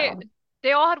remember right I now.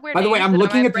 They all had weird by the way, names I'm that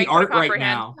looking my at the brain couldn't art right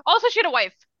comprehend. now. Also, she had a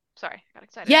wife. Sorry, got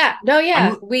excited. Yeah, no, yeah.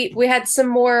 I'm We had some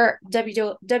more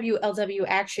WLW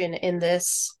action in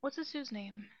this. What's this dude's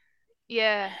name?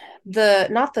 Yeah. The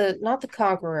not the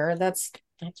Conqueror, that's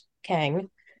Kang.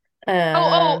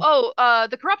 Oh, oh, Uh oh,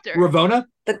 the Corruptor. Ravona.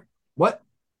 the What?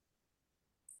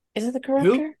 is it the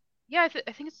Who? Corruptor? Yeah, I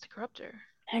think it's the Corruptor.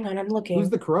 Hang on, I'm Who's looking.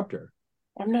 the corruptor?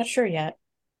 I'm not sure yet.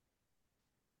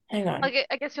 Hang on. Like,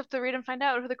 I guess you have to read and find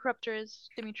out who the Corruptor is,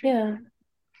 Dimitri. Yeah.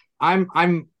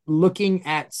 I'm looking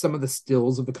at some of the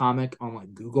stills of the comic on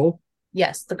like Google.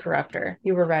 Yes, the Corruptor.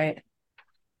 You were right.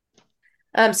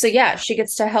 So yeah, she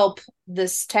gets to help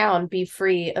this town be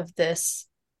free of this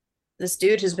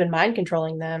dude who's been mind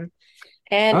controlling them.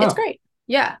 And it's Oh, great.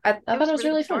 Yeah, I It thought was it a was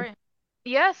really really good fun. story.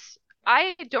 Yes,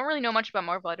 I don't really know much about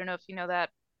Marvel. I don't know if you know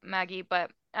that, Maggie,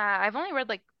 but I've only read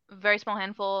like a very small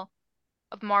handful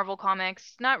of Marvel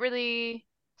comics. Not really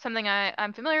something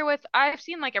I'm familiar with. I've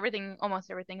seen like everything,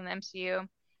 almost everything in the MCU.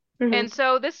 Hmm. And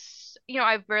so this,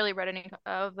 I've barely read any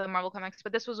of the Marvel comics,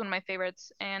 but this was one of my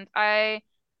favorites. And I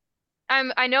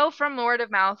know from word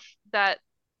of mouth that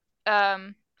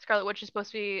Scarlet Witch is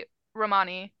supposed to be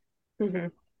Romani. Hmm.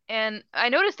 And I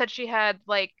noticed that she had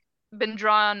like been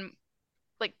drawn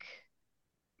like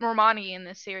Romani in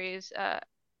this series.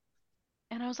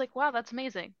 And I was like, wow, that's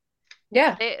amazing.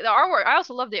 Yeah. The artwork, I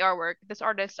also love the artwork. This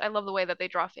artist, I love the way that they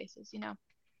draw faces. Yeah.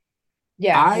 No,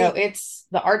 I it's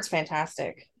the art's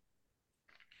fantastic.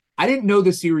 I didn't know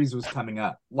the series was coming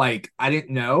up. Like I didn't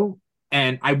know,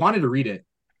 and I wanted to read it,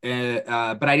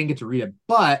 but I didn't get to read it.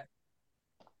 But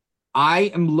I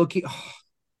am looking.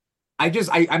 I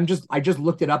just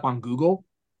looked it up on Google.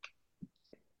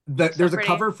 So There's a pretty.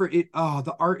 cover for it. Oh,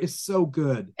 the art is so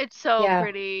good. It's so Yeah,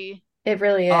 pretty. it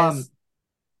really Um, is.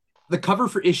 the cover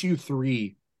for issue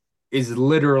 3 is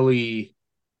literally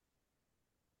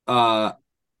uh.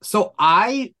 So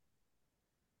I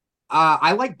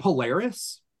like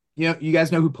Polaris. You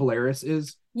guys know who Polaris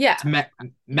is? Yeah. It's No.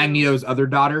 Magneto's other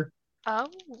daughter. Oh,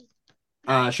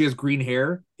 nice. She has green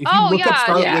hair. If you Oh look up yeah,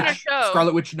 she was in a Yeah. show.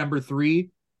 Scarlet Witch number 3,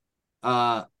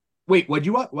 uh, wait, what'd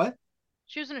you what?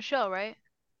 She was in a show, right?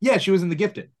 Yeah, she was in The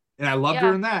Gifted, and I loved her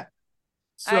Yeah. in that.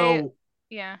 I So,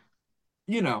 yeah.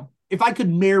 if I could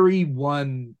marry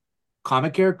one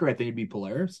comic character, I think it'd be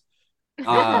Polaris.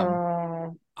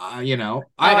 Um, Oh.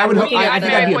 I I'm would hope. looking at I I'd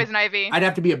think the marry Poison Ivy. I'd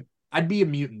have to be a, I'd be a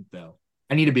mutant though.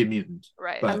 I need to be a mutant.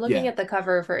 Right. I'm But looking yeah, at the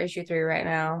cover for issue 3 right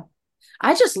now.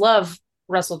 I just love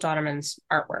Russell Donnerman's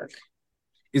artwork.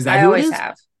 is that I who it always is?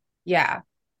 have. Yeah.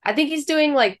 I think he's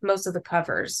doing like most of the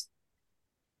covers.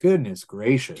 Goodness Dude,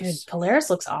 gracious! Polaris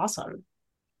looks awesome.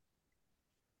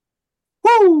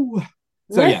 Woo!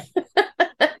 So Yeah.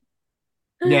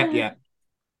 yeah, yeah.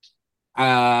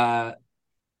 Uh,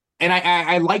 and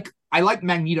I like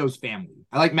Magneto's family.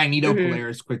 I like Magneto, Hmm.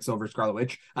 Polaris, Quicksilver, Scarlet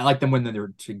Witch. I like them when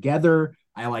they're together.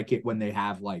 I like it when they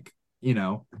have like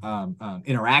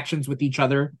interactions with each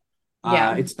other.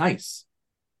 Yeah. It's nice.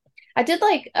 I did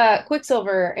like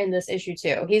Quicksilver in this issue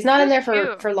too. He's not He in was there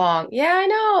cute. for long. Yeah, I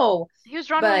know. He was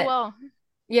drawn really But well.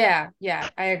 yeah,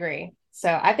 I agree. So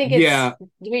I think it's Yeah,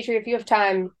 Dimitri, if you have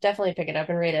time, definitely pick it up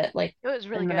and read it like It was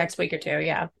really in the good. next week or two.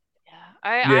 Yeah. Yeah.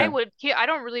 I yeah. would I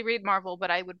don't really read Marvel,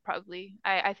 but I would probably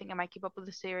I think I might keep up with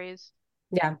the series.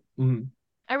 Yeah. Mhm.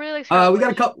 I really like Scarlet We got a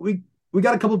Witch. couple. We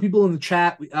got a couple people in the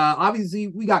chat. Obviously,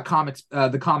 we got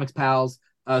the comics pals,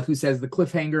 who says the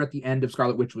cliffhanger at the end of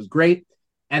Scarlet Witch was great,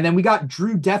 and then we got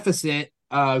Drew Deficit,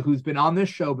 who's been on this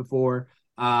show before,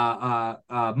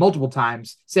 multiple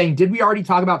times, saying, "Did we already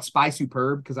talk about Spy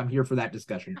Superb? Because I'm here for that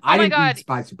discussion. Oh I my didn't read God.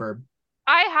 Spy Superb.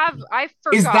 I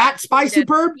Is forgot that to Spy read it.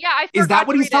 Superb? Yeah, I Is that forgot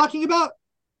what to he's read it. talking about?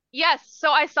 Yes.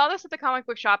 So I saw this at the comic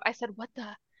book shop. I said, what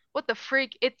the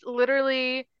freak? It's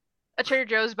literally a Trader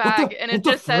Joe's bag and it What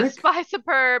the just says frick? Spy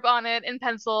Superb on it in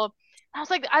pencil. I was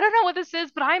like, I don't know what this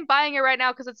is, but I'm buying it right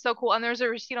now because it's so cool. And there's a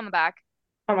receipt on the back.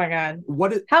 Oh my God.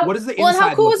 What does the And how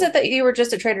inside cool look was it like? that you were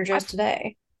just at Trader I, Joe's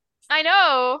today? I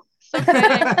know. So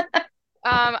exciting.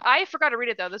 I forgot to read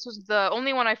it though. This was the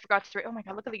only one I forgot to read. Oh my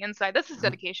God, look at the inside. This is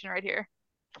dedication right here.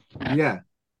 Yeah,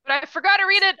 But I forgot to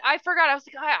read it. I forgot. I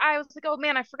was like, oh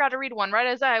man, I forgot to read one. Right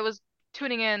as I was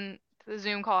tuning in to the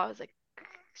Zoom call, I was like,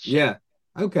 shit. yeah.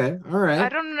 Okay, all right. I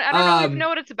don't really even know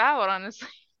what it's about, honestly.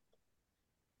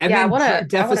 And Yeah, then I wanna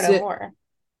know more.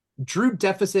 Drew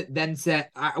Deficit then said,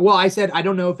 well, I said, I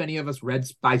don't know if any of us read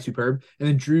Spy Superb. And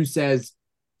then Drew says,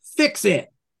 fix it.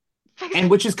 And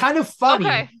which is kind of funny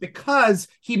Okay. because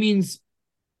he means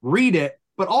read it,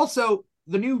 but also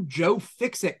the new Joe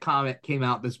Fix It comic came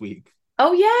out this week.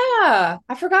 Oh yeah.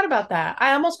 I forgot about that.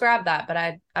 I almost grabbed that, but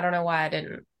I don't know why I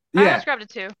didn't. I almost Yeah. grabbed it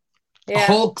too. Yeah.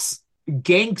 Hulk's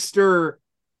gangster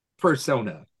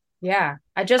persona. Yeah.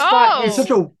 I just bought It's his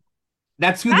such a,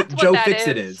 that's who the That's what Joe that Fix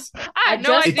It is. is. I I had no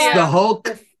just It's idea. the bought Hulk.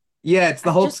 the Yeah, it's the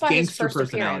I Hulk's just bought his gangster first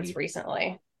appearance personality.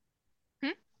 recently. Hmm?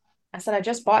 I said I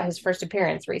just bought his first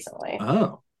appearance recently.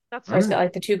 Oh, That's Where he's so got cool.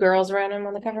 like the two girls around him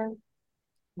on the cover.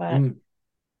 But Mm,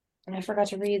 I forgot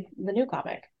to read the new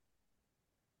comic.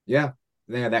 yeah.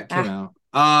 Yeah, that came Ah,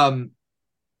 out.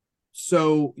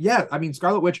 So yeah, I mean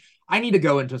Scarlet Witch. I need to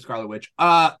go into Scarlet Witch.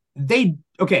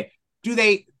 Do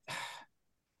they?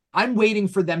 I'm waiting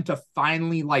for them to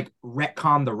finally like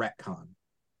retcon the retcon,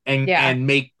 and yeah. and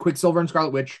make Quicksilver and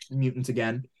Scarlet Witch mutants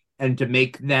again, and to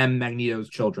make them Magneto's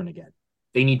children again.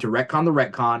 They need to retcon the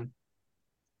retcon.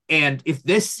 And if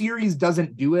this series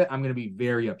doesn't do it, I'm going to be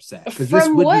very upset because this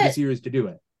From would be the what series to do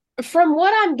it. from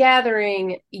what I'm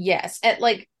gathering, yes. And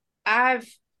like I've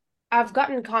I've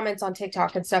gotten comments on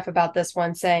TikTok and stuff about this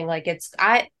one saying like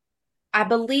I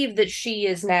believe that she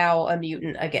is now a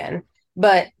mutant again.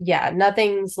 But yeah,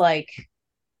 nothing's like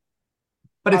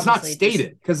But it's not obviously just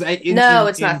stated because no,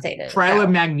 it's not in stated. Trial of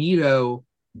No. Magneto,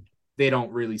 they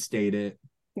don't really state it.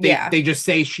 Yeah. They just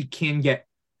say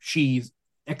she's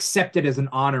accepted as an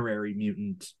honorary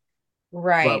mutant, but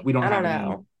Right. we don't I don't have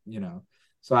any, know.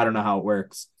 so I don't know how it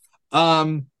works.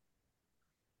 Um,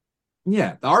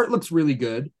 yeah, the art looks really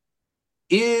good.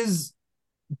 Is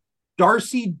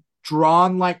Darcy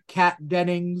drawn like Kat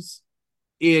Dennings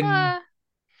in Uh,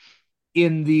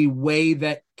 in the way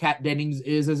that Kat Dennings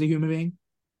is as a human being?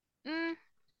 mm,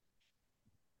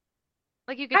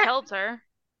 like you could I, tell it's her.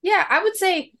 yeah, I would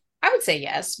say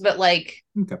yes, but like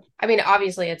Okay. I mean,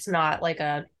 obviously it's not like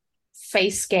a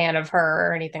face scan of her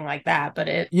or anything like that, but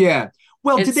Yeah.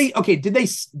 Well, it's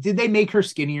did they make her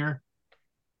skinnier?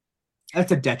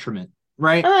 That's a detriment,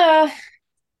 right?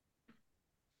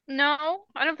 No,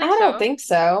 I don't I think don't so. think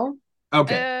so.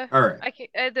 Okay. All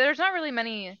right. There's not really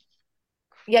many.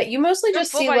 Yeah, you mostly A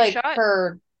just full see body like shot.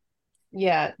 her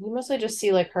yeah, you mostly just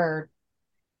see like her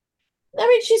I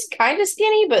mean, she's kind of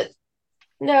skinny, but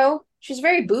no, she's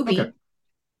very Okay. booby.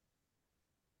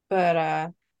 But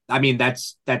I mean,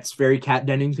 that's very Kat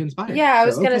Dennings inspired. yeah, I So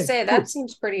was gonna okay, say that cool.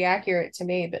 seems pretty accurate to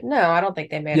me, but no, I don't think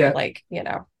they made her Yeah. like, you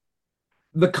know.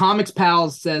 The Comics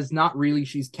Pals says not really.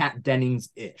 She's Kat Dennings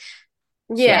ish.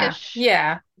 So Yeah, Ish.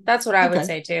 yeah. That's what I would okay,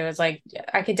 say too. It's like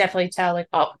I could definitely tell like,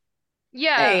 oh,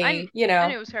 Yeah, hey, I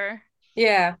knew it was her.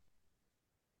 yeah.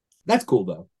 that's cool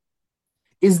though.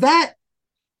 Is that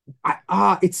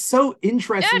it's so Yeah,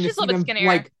 interesting to she's a see little bit them skinnier.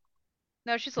 like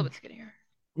No, she's a little bit skinnier.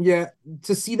 yeah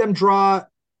to see them draw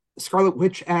Scarlet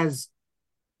Witch as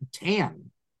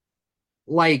tan.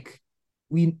 Like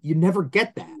you never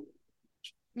get that.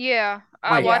 Yeah.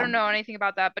 Well, Like I Yeah. don't know anything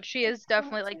about that, but she is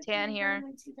definitely like tan here.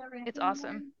 It's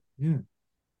awesome. yeah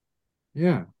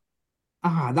yeah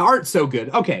the art's so good.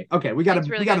 Okay, It's we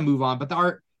really gotta good. move on. But the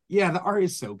art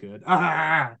is so good.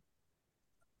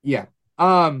 Yeah.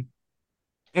 Um.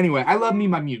 Anyway, I love me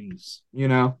my mutants.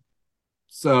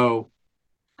 So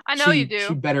I know you do.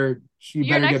 she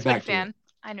You're an better get X-Men back to it. fan.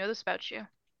 I know this about you.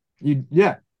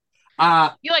 Yeah.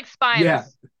 Uh. You like Yeah.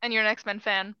 spines, and you're an X-Men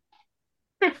fan.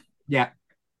 Yeah.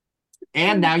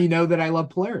 And now you know that I love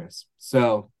Polaris.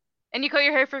 So And you cut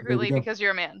your hair there we frequently go. because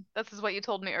you're a man. This is what you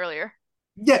told me earlier.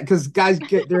 Yeah, because guys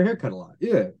get their hair cut a lot.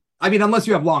 Yeah. I mean, unless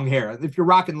you have long hair. If you're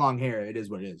rocking long hair, it is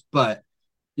what it is. But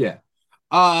yeah.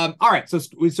 All right. So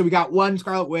we got one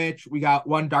Scarlet Witch. We got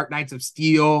one Dark Knights of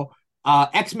Steel.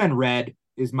 X-Men Red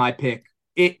is my pick.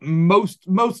 It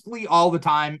mostly all the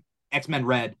time. X-Men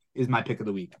Red is my pick of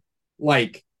the week.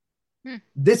 Like Hmm.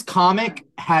 this comic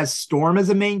has Storm as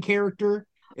a main character.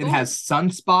 It Ooh. has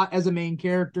Sunspot as a main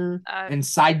character. Uh, And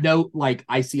side note, like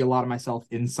I see a lot of myself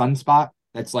in Sunspot.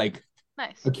 That's like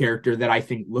nice. a character that I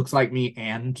think looks like me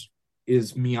and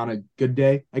is me on a good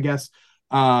day, I guess.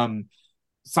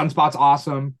 Sunspot's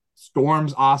awesome.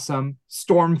 Storm's awesome.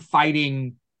 Storm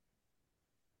fighting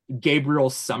Gabriel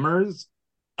Summers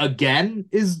again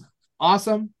is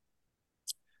awesome.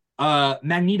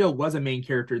 Magneto was a main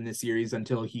character in this series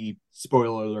until he,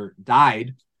 spoiler alert,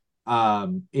 died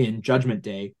in Judgment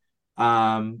Day.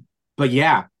 But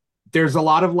yeah, there's a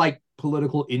lot of like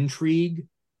political intrigue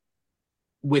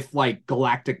with like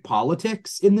galactic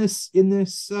politics in this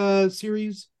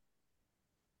series.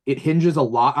 It hinges a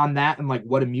lot on that and like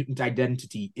what a mutant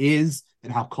identity is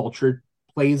and how culture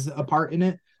plays a part in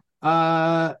it.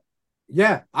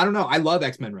 Yeah, I don't know. I love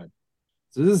X-Men Red.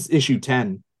 So this is issue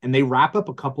 10, and they wrap up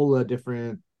a couple of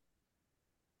different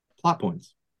plot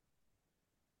points.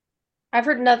 I've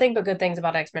heard nothing but good things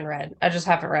about X-Men Red. I just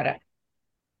haven't read it.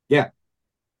 Yeah.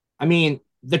 I mean,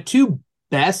 the two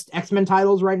best X-Men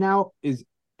titles right now is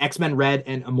X-Men Red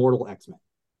and Immortal X-Men.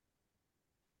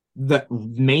 The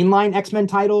mainline X-Men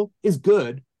title is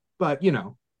good, but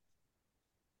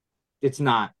it's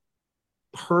not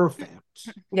perfect.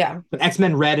 Yeah, But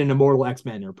X-Men Red and Immortal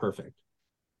X-Men are perfect.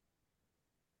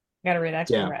 gotta read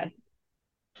X-Men Yeah. Red.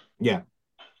 Yeah.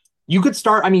 You could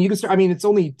start, I mean, it's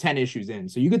only 10 issues in,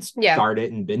 so you could Yeah, start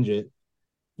it and binge it,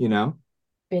 you know?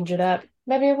 binge it up.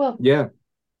 Maybe I will. Yeah.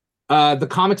 The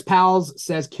Comics Pals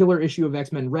says killer issue of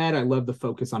X-Men Red. I love the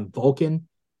focus on Vulcan.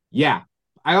 Yeah.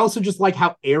 I also just like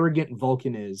how arrogant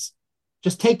Vulcan is.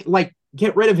 Just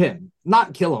get rid of him.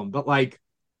 Not kill him, but like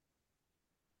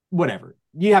whatever.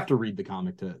 You have to read the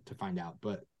comic to find out,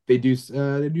 but they do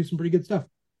some pretty good stuff.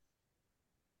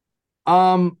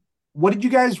 What did you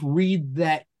guys read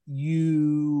that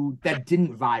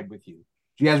didn't vibe with you?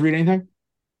 Did you guys read anything?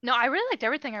 No, I really liked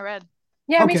everything I read.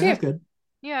 Yeah, me Okay, too. that's good.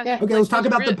 Yeah, Yeah. Okay, like, let's it talk was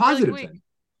about the really, really positives sweet. then.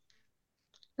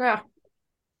 Yeah.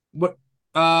 What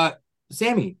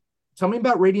Sammy, Tell me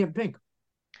about Radiant Pink.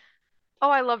 Oh,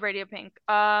 I love Radiant Pink.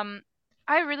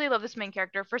 I really love this main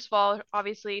character. First of all,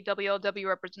 obviously WLW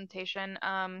representation.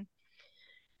 I'm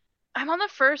on the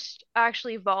first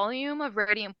actually volume of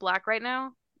Radiant Black right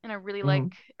now, and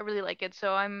Mhm. I really like it.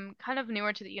 So I'm kind of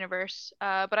newer to the universe.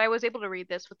 But I was able to read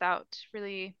this without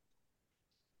really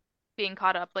being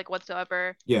caught up like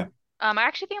whatsoever. Yeah. I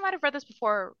actually think I might have read this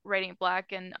before Radiant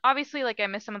Black, and obviously like I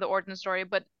missed some of the origin story,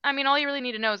 but I mean all you really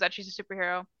need to know is that she's a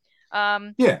superhero.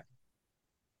 Um, Yeah.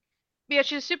 but yeah,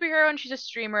 she's a superhero and she's a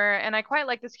streamer, and I quite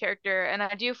like this character, and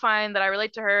I do find that I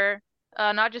relate to her,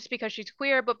 not just because she's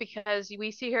queer, but because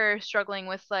we see her struggling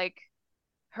with like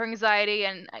her anxiety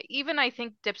and even I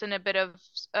think dips in a bit of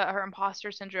her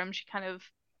imposter syndrome. She kind of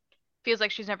feels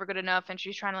like she's never good enough and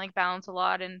she's trying to like balance a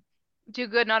lot and do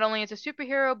good not only as a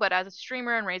superhero but as a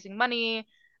streamer and raising money.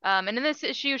 And in this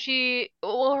issue,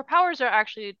 her powers are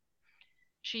actually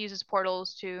she uses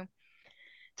portals to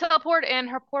teleport, and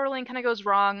her portaling kind of goes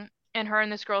wrong. And her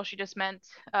and this girl she just met,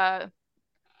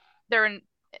 they're in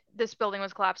this building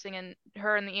was collapsing, and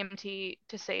her and the EMT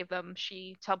to save them,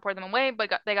 she teleported them away,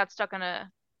 but they got stuck on a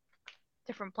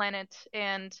different planet.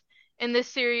 And in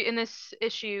this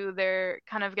issue, they're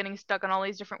kind of getting stuck on all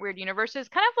these different weird universes,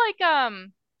 kind of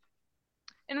like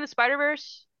in the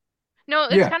Spider-Verse. No,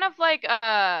 it's Yeah. kind of like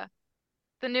the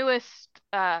newest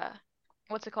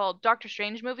what's it called? Doctor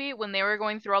Strange movie when they were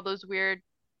going through all those weird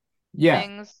Yeah.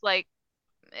 things. Like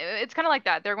it's kind of like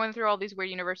that. They're going through all these weird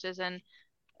universes, and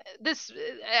this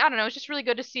I don't know, it's just really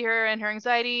good to see her and her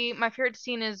anxiety. My favorite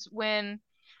scene is when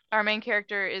our main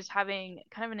character is having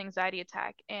kind of an anxiety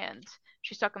attack and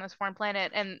she's stuck on this foreign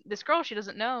planet, and this girl she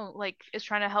doesn't know like is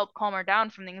trying to help calm her down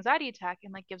from the anxiety attack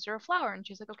and like gives her a flower, and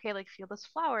she's like, okay, like feel this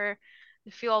flower,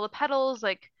 feel all the petals,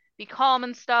 like be calm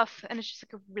and stuff, and it's just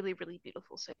like a really really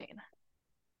beautiful scene.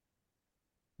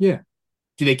 Yeah.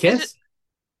 Do they Is it kiss?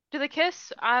 do they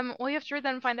kiss? Well, you have to read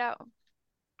that and find out.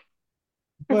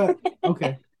 But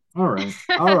okay. All right.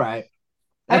 All right.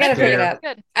 I That's gotta pick it fair. It's up.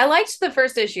 good. I liked the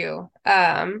first issue.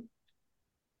 I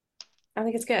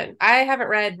think it's good. I haven't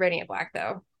read Radiant Black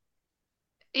though.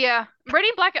 Yeah,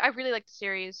 Radiant Black, I really like the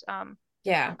series.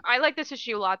 Yeah. I like this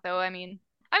issue a lot though. I mean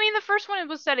the first one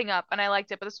was setting up and I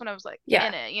liked it, but this one I was like Yeah.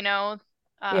 in it, you know.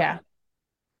 Yeah.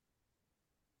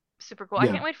 Super cool. I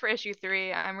Yeah. can't wait for issue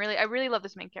 3. I really love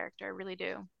this main character. I really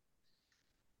do.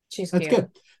 She's That's cute.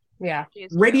 good. Yeah. She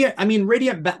is cute. Radiant, I mean,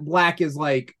 Black is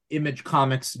like Image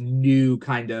Comics' new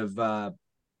kind of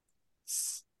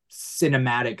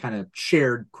cinematic kind of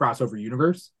shared crossover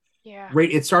universe. Yeah.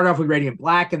 It started off with Radiant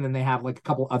Black, and then they have like a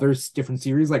couple other different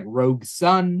series, like Rogue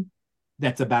Sun,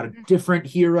 that's about a Mhm. different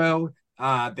hero.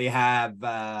 They have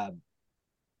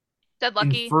Dead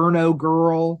Lucky. Inferno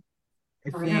Girl, I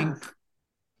think.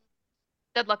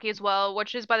 Dead Lucky as well,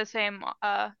 which is by the same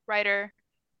writer.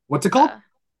 What's it called? Uh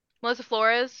Melissa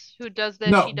Flores, who does this.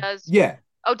 She No, does yeah.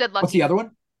 Oh, Dead What's the Lucky. other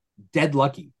one? Dead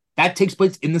Lucky. That takes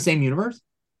place in the same universe.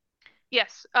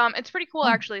 Yes. It's pretty cool Oh,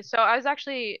 actually. So I was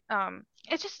actually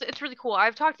it's really cool.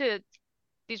 I've talked to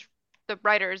these the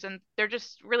writers and they're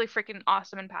just really freaking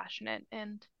awesome and passionate,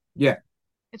 and yeah.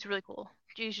 it's really cool.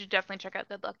 You should definitely check out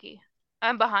Dead Lucky.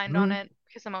 I'm behind on Mm, it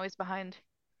because I'm always behind.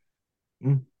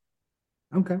 mm,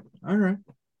 okay. All right.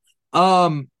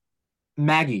 Um,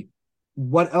 Maggie,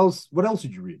 what else? What else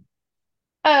did you read?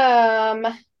 Um,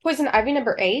 Poison Ivy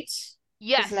number 8 is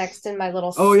Yes. next in my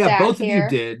little Oh yeah, stack both of you here.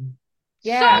 did. So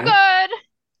Yeah. Okay. good.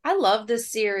 I love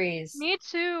this series. Me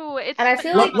too. It's And I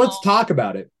feel like Let's phenomenal. talk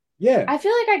about it. Yeah. I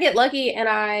feel like I get lucky and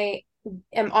I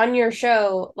am on your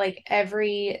show like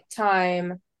every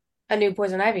time a new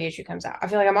Poison Ivy issue comes out. I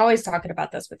feel like I'm always talking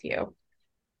about this with you.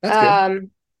 That's good.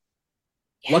 Um,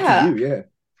 Lucky yeah, you, yeah.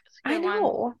 It's a I good one.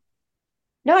 know.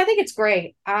 No, I think it's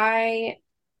great. I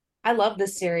love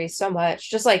this series so much,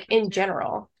 just like Me in too.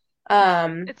 general.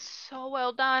 Um, It's so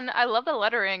well done. I love the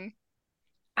lettering.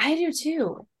 I do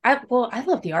too. I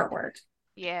love the artwork.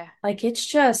 Yeah. Like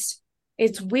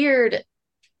it's weird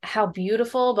how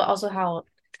beautiful, but also how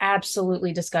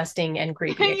absolutely disgusting and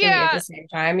creepy it can be at the Yeah. same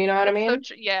time. You know what I That's so mean?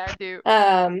 true. Yeah, I do.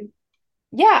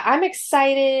 Yeah, I'm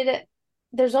excited.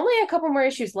 There's only a couple more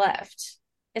issues left.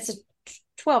 It's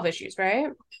 12 issues, right?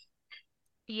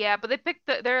 Yeah, but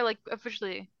they're like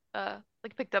officially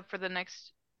like picked up for the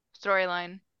next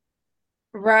storyline.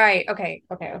 Right. Okay.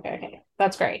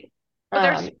 That's great. But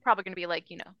there's Um, probably gonna be like,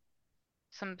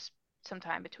 some some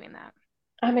time between that.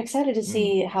 I'm excited to Mm.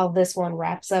 see how this one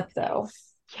wraps up though.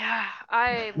 Yeah,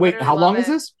 I Wait, literally how love long is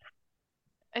it. this?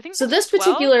 I think So this is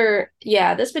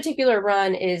 12. this particular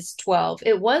run is 12.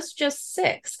 It was just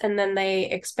 6 and then they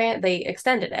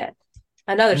extended it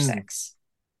another Mm. 6.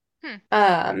 Hmm.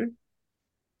 Um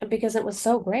because it was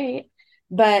so great.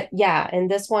 But yeah, in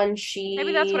this one,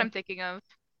 Maybe that's what she I'm thinking of.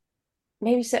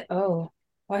 maybe said, "Oh,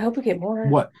 well, I hope we get more."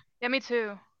 What? Yeah, me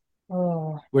too.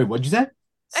 Oh, Wait, what'd you say?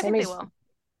 I think they Sammy's will.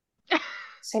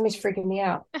 Sammy's freaking me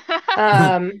out.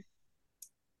 Um,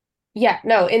 yeah,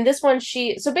 no, in this one,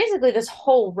 so basically this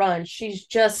whole run, she's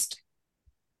just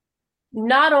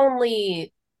not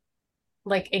only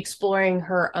like exploring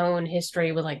her own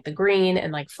history with like the green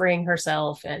and like freeing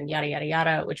herself and yada yada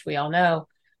yada, which we all know,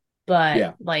 but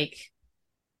Yeah. like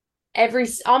every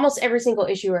almost every single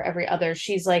issue or every other,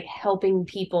 she's like helping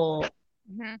people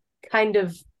Mhm. kind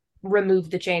of remove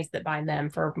the chains that bind them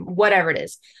for whatever it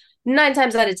is. 9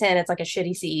 times out of 10, it's like a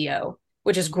shitty CEO,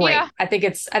 which is Yeah. great. I think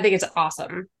it's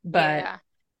awesome. But Yeah.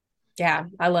 yeah,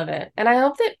 I love it. And I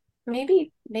hope that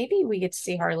maybe we get to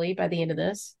see Harley by the end of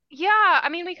this. Yeah, I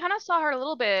mean, we kind of saw her a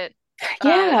little bit. She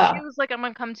Yeah. was like, "I'm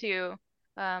gonna come to you."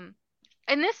 Um,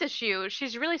 in this issue,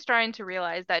 she's really starting to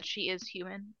realize that she is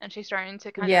human, and she's starting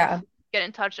to kind of Yeah. get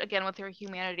in touch again with her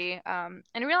humanity. And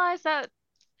realize that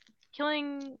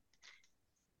killing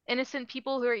innocent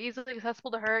people who are easily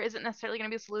accessible to her isn't necessarily gonna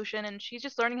be a solution, and she's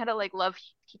just learning how to like love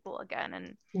people again.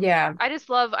 And Yeah.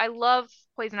 I love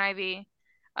Poison Ivy.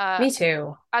 Uh, Me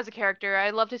too. as a character.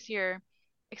 I love to see her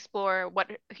explore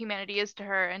what humanity is to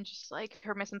her and just like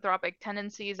her misanthropic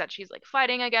tendencies that she's like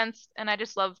fighting against. And I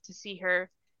just love to see her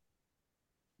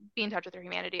be in touch with her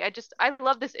humanity. I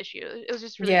love this issue. It was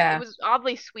just really, it Yeah. was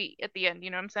oddly sweet at the end.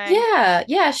 You know what I'm saying? Yeah.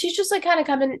 Yeah. She's just like kind of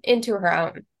coming into her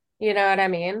own. You know what I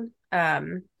mean?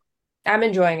 I'm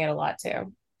enjoying it a lot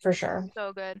too, for sure.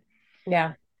 So good.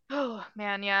 Yeah. Oh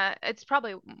man, yeah, it's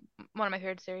probably one of my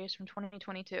favorite series from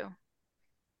 2022.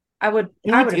 I would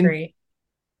You know I what's would in agree.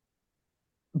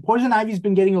 Poison Ivy's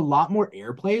been getting a lot more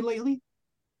airplay lately.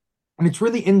 And it's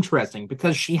really interesting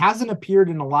because she hasn't appeared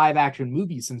in a live action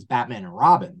movie since Batman and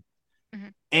Robin. Hmm.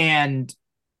 And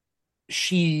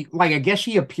she like I guess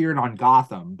she appeared on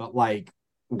Gotham, but like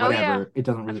Oh yeah, whatever, I it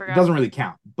forgot. doesn't really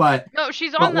count. But No,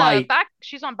 she's on but the like back.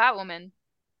 She's on Batwoman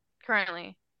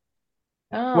currently,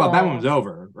 well, Batwoman's Oh.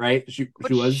 over, right? She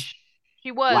was which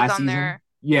she was last on season. there. I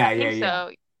Yeah, yeah, think yeah.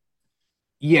 so.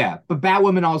 Yeah, but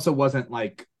Batwoman also wasn't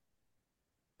like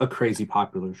a crazy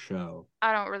popular show.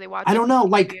 I don't really I watch don't know,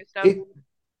 like CW stuff. it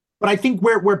but I think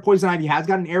where Poison Ivy has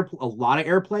gotten a lot of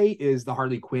airplay is the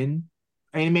Harley Quinn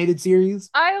animated series.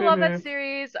 I love that Hmm.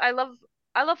 series. I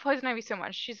love Poison Ivy so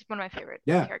much. She's one of my favorite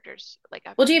Yeah, characters like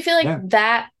Well, do ever. you feel like yeah.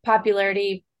 that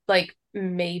popularity, like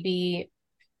maybe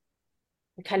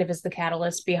kind of is the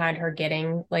catalyst behind her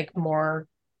getting like more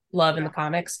love in the Yeah,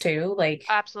 comics too? Like,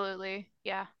 absolutely.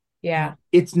 Yeah. yeah,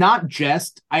 It's not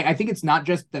just I think it's not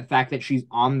just the fact that she's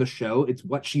on the show, it's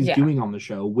what she's yeah, doing on the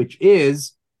show, which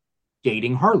is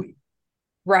dating Harley.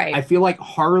 I right. feel like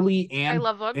Harley I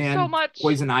love them so and much.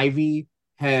 Poison Ivy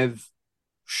have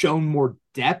shown more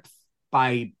depth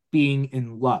by being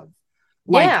in love.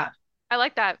 Like, Yeah. I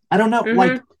like that. I don't know, Hmm.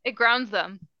 like, It grounds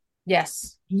them.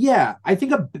 Yes. yeah, I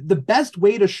think the best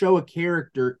way to show a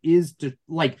character is to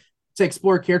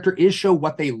explore a character is show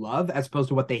what they love as opposed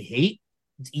to what they hate.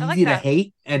 It's I like easy to that.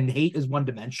 hate, and hate is one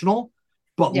dimensional,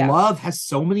 but Yeah. love has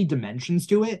so many dimensions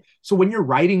to it. So when you're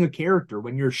writing a character,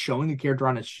 when you're showing a character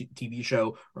on a TV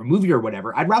show or movie or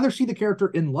whatever, I'd rather see the character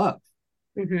in love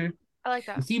Hmm. I like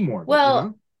that. and see more of it, you Well,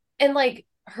 know? and like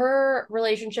her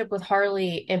relationship with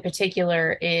Harley in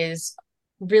particular is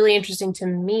really interesting to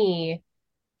me.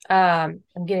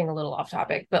 I'm getting a little off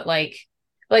topic, but like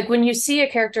when you see a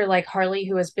character like Harley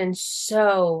who has been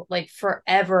so like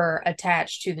forever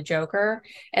attached to the Joker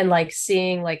and like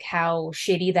seeing like how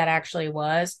shitty that actually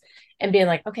was and being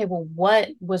like, okay, well, what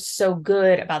was so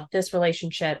good about this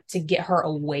relationship to get her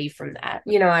away from that?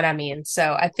 You know what I mean?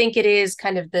 So I think it is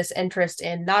kind of this interest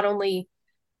in not only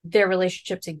their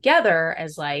relationship together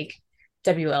as like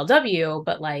WLW,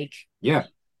 but like Yeah,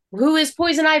 who is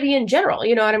Poison Ivy in general?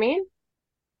 You know what I mean?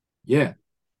 yeah.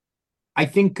 I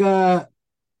think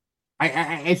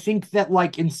I think that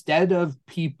like instead of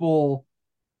people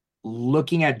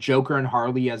looking at Joker and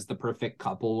Harley as the perfect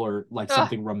couple or like Ugh,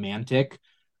 something romantic, which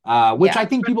I Yeah.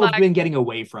 think red people have flag. been getting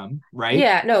away from, right?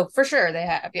 Yeah, no, for sure they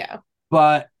have. Yeah.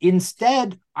 But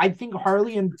instead, I think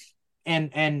Harley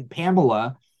and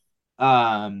Pamela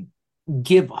um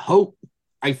give hope,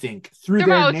 I think, through They're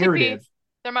their my OTP. narrative,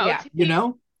 They're my Yeah. you OTP.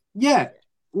 know? Yeah,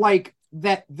 like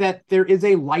that there is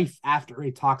a life after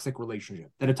a toxic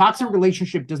relationship. That a toxic Yeah,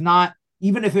 relationship does not,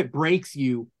 even if it breaks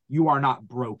you, you are not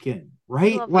broken, I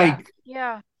right? love Yeah. that. Like,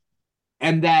 Yeah.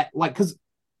 and that like because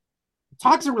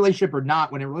toxic relationship or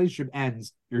not, when a relationship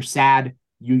ends, you're sad,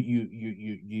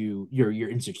 you're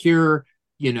insecure,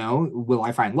 you know, will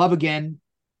I find love again?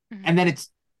 Hmm. And then it's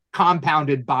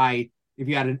compounded by if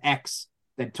you had an ex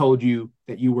that told you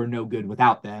that you were no good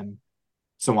without them,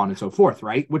 so on and so forth,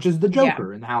 right? Which is the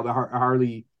Joker and how the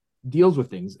Harley deals with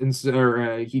things, and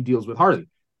he deals with Harley.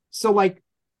 So like,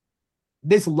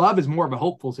 this love is more of a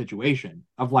hopeful situation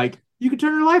of like, you could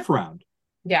turn your life around.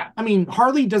 Yeah. I mean,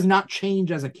 Harley does not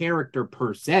change as a character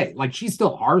per se. Like, she's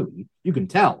still Harley. You can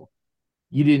tell.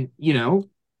 You didn't,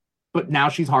 but now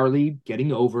she's Harley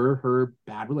getting over her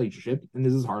bad relationship, and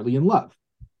this is Harley in love.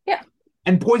 Yeah.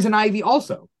 And Poison Ivy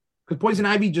also. Because Poison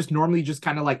Ivy just normally just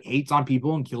kind of like hates on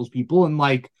people and kills people, and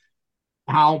like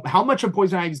how much of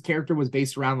Poison Ivy's character was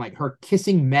based around like her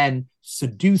kissing men,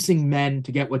 seducing men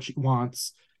to get what she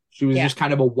wants. She was just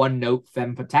kind of a one-note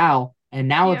femme fatale. And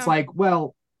now it's like,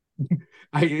 well,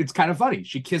 it's kind of funny.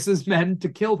 She kisses men to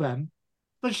kill them,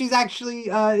 but she's actually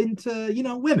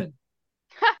into, women.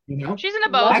 She's into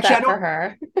both. Love Actually, that for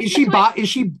her. Is she bi? Is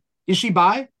she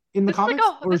bi in the comics?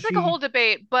 This is like a whole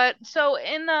debate. But so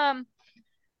in the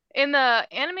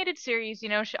animated series,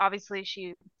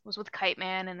 she was with Kite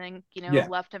Man and then,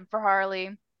 left him for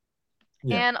Harley.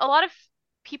 Yeah. And a lot of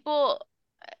people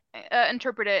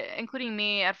interpret it, including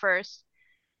me at first.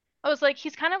 I was like,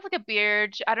 he's kind of like a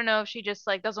beard. I don't know if she just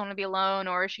like doesn't want to be alone,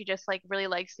 or if she just like really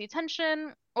likes the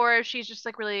attention, or if she's just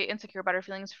like really insecure about her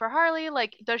feelings for Harley.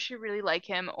 Like, does she really like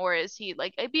him, or is he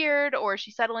like a beard, or is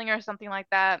she settling or something like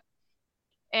that?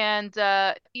 And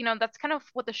that's kind of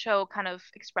what the show kind of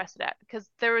expressed it at, because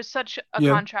there was such a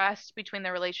contrast between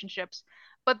their relationships.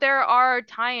 But there are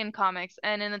tie-in comics,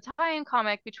 and in the tie-in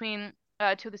comic between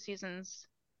two of the seasons,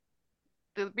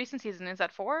 the recent season, is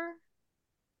that four?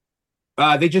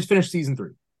 They just finished season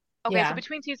 3. Okay, so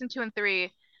between season 2 and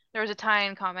 3, there was a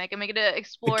tie-in comic, and we get to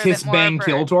explore The a bit Kiss more Bang of her.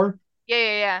 Kill Tour.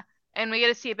 Yeah. And we get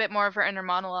to see a bit more of her inner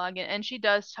monologue, and she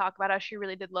does talk about how she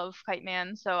really did love Kite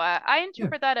Man. So I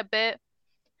interpret that a bit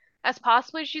as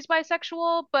possibly she's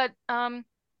bisexual, but that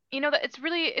it's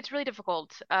really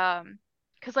difficult.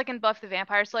 Because like in Buffy the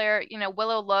Vampire Slayer,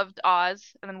 Willow loved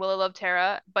Oz, and then Willow loved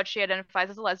Tara, but she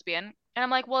identifies as a lesbian. And I'm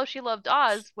like, well, if she loved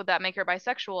Oz, would that make her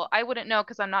bisexual? I wouldn't know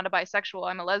because I'm not a bisexual.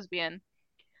 I'm a lesbian.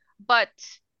 But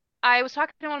I was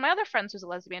talking to one of my other friends who's a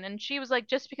lesbian, and she was like,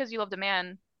 just because you loved a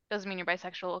man doesn't mean you're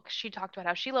bisexual. 'Cause she talked about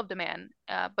how she loved a man,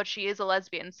 but she is a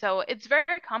lesbian. So it's very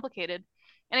complicated.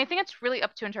 And I think it's really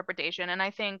up to interpretation. And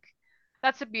I think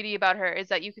that's the beauty about her, is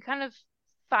that you could kind of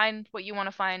find what you want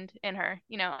to find in her.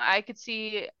 I could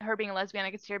see her being a lesbian,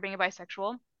 I could see her being a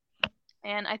bisexual.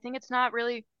 And I think it's not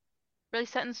really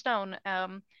set in stone.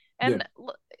 And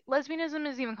lesbianism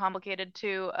is even complicated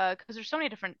too, because there's so many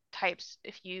different types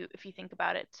if you think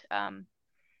about it.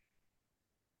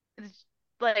 It's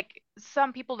like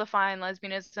some people define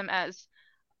lesbianism as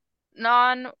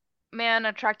non-man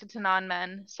attracted to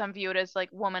non-men. Some view it as like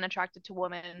woman attracted to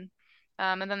woman.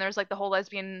 And then there's like the whole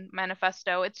lesbian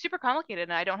manifesto. It's super complicated,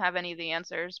 and I don't have any of the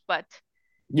answers. But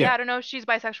I don't know if she's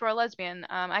bisexual or lesbian.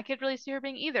 I could really see her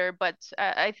being either, but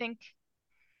I think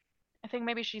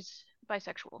maybe she's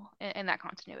bisexual in that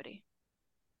continuity.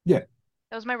 Yeah.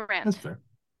 That was my rant. That's fair.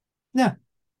 Yeah.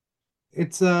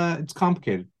 It's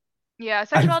complicated. Yeah,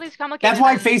 sexuality is complicated. That's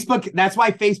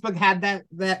why Facebook had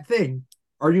that thing.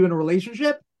 Are you in a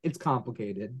relationship? It's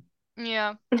complicated.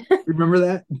 Yeah. Remember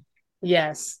that?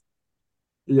 Yes.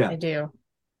 Yeah. I do.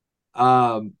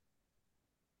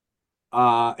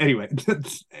 Anyway.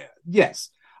 Yes.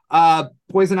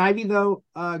 Poison Ivy though,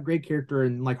 great character,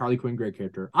 and like Harley Quinn, great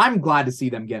character. I'm glad to see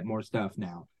them get more stuff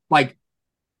now. Like,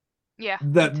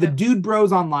 the dude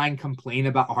bros online complain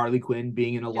about Harley Quinn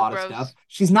being in a lot of stuff.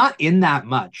 She's not in that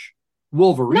much.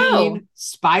 Wolverine,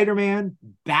 Spider-Man,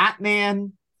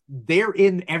 Batman, they're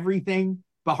in everything,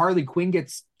 but Harley Quinn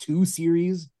gets 2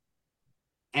 series,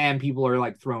 and people are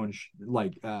like throwing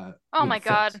oh my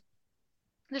god,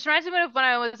 this reminds me of when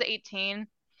I was 18.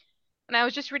 And I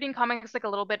was just reading comics like a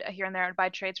little bit here and there. I'd buy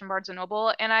trades from Barnes and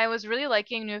Noble, and I was really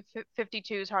liking New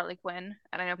 52's Harley Quinn.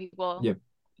 And I know people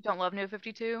don't love New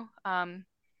 52.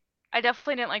 I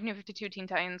definitely didn't like New 52 Teen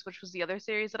Titans, which was the other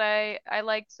series that I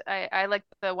liked. I liked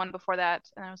the one before that,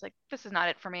 and I was like, this is not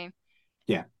it for me.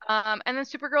 Yeah. And then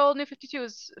Supergirl New 52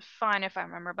 was fine if I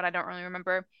remember, but I don't really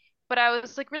remember. But I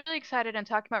was like really excited and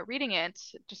talking about reading it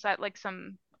just at like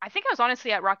I think I was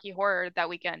honestly at Rocky Horror that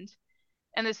weekend.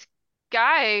 And this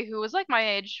guy who was like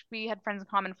my age, we had friends in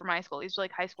common from high school. These were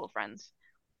like high school friends.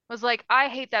 Was like, I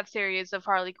hate that series of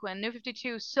Harley Quinn. New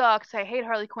 52 sucks. I hate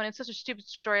Harley Quinn. It's such a stupid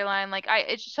storyline. Like,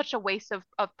 it's just such a waste of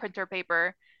printer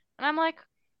paper. And I'm like,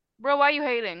 bro, why are you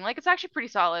hating? Like, it's actually pretty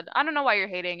solid. I don't know why you're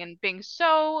hating and being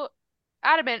so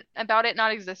adamant about it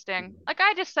not existing. Like,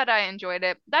 I just said I enjoyed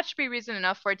it. That should be reason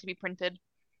enough for it to be printed.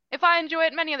 If I enjoy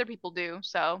it, many other people do.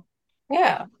 So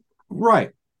yeah,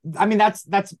 right. I mean, that's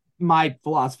my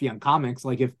philosophy on comics.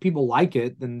 Like, if people like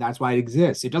it, then that's why it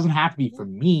exists. It doesn't have to be for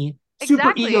me.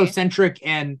 Super Exactly. egocentric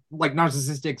and like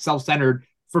narcissistic, self-centered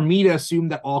for me to assume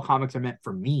that all comics are meant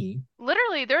for me.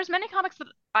 Literally, there's many comics that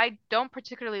I don't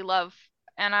particularly love,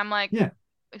 and I'm like, Yeah,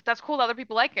 that's cool that other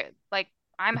people like it. Like,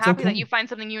 I'm it's happy that okay. you find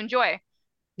something you enjoy,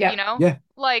 Yeah. you know? Yeah.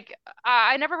 Like,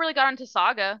 I never really got into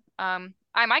Saga.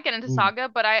 I might get into Mm. Saga,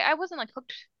 but I wasn't like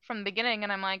hooked from the beginning,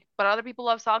 and I'm like, but other people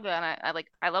love Saga, and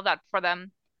I love that for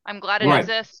them. I'm glad it Yeah. Right.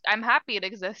 exists. I'm happy it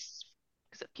exists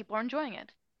because people are enjoying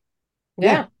it.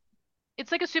 Yeah. Yeah.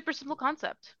 It's like a super simple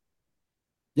concept.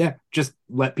 Yeah. Just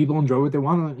let people enjoy what they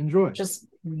want to enjoy. Just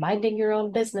minding your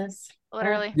own business.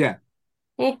 Literally. Yeah.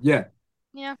 Yeah.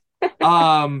 Yeah.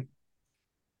 I'm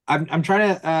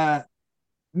trying to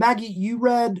Maggie, you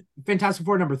read Fantastic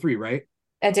Four #3, right?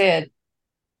 I did.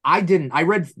 I didn't. I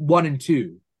read 1 and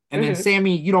 2. And then Mhm.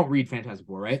 Sammy, you don't read Fantastic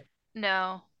Four, right?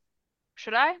 No.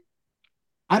 Should I?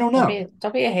 I don't Don't know.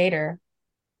 be a hater.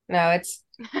 No, it's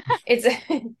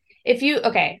if you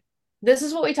okay, this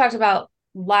is what we talked about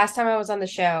last time I was on the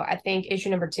show. I think issue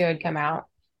number 2 had come out.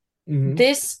 Mhm.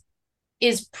 This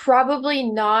is probably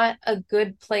not a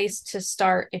good place to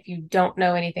start if you don't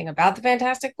know anything about the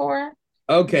Fantastic Four.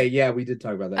 Okay, yeah, we did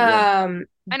talk about that. Yeah.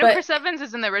 I know But Chris Evans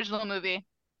is in the original movie.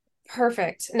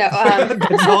 perfect. No,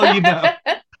 That's all you know.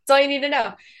 that's all you need to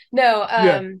know. No,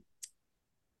 Yeah.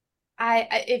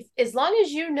 I if as long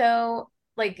as you know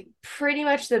like pretty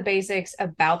much the basics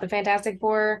about the Fantastic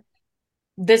Four,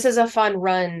 this is a fun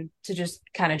run to just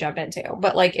kind of jump into.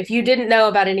 But like if you didn't know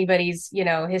about anybody's,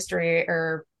 history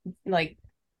or like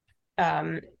I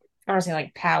don't want to say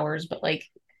like powers, but like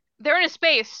They're in a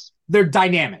space. They're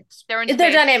dynamics. They're in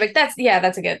they're space. dynamic.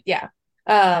 That's a good, yeah.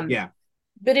 Yeah.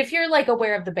 But if you're like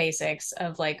aware of the basics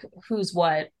of like who's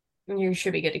what, you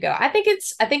should be good to go. I think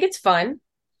it's fun.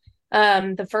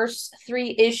 The first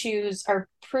 3 issues are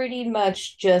pretty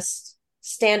much just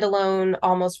standalone,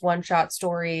 almost one-shot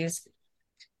stories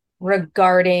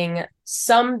regarding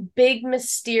some big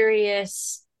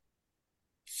mysterious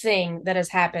thing that has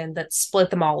happened that split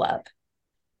them all up.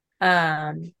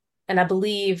 And I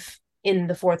believe in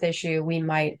the 4th issue we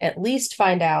might at least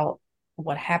find out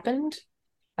what happened.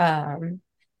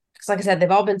 Because like I said,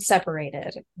 they've all been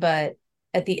separated, but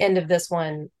at the end of this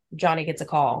one, Johnny gets a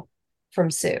call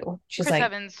from Sue. She's Chris like,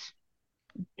 Evans.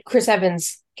 Chris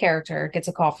Evans' character gets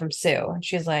a call from Sue, and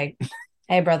she's like,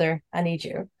 "Hey, brother, I need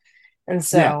you." And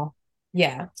so,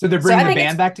 yeah. So they're So I bringing the think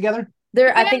band back together?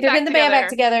 I think they're Band getting the back band back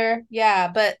together. together. Yeah,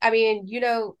 but I mean,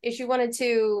 issue 1 and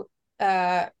 2,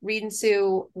 Reed and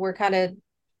Sue were kind of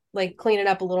like cleaning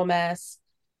up a little mess,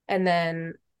 and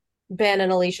then Ben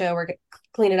and Alicia were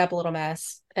cleaning up a little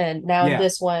mess, and now in Yeah.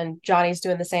 this one, Johnny's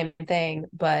doing the same thing,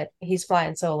 but he's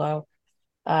flying solo.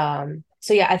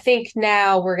 So yeah, I think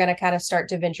now we're gonna kind of start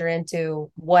to venture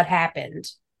into what happened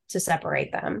to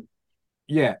separate them.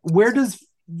 Yeah. Where does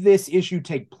this issue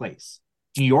take place?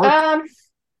 New York Um,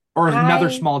 or another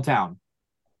I small town?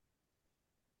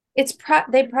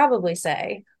 they probably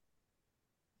say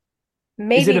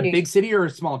Is it maybe a big city or a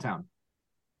small town?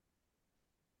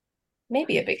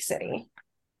 maybe a big city.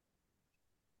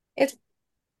 It's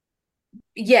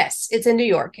Yes, it's in New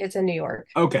York. It's in New York.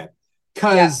 Okay. Yeah.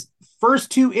 Because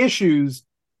first 2 issues,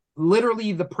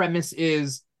 literally the premise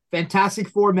is Fantastic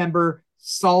Four member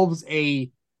solves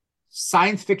a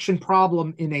science fiction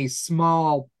problem in a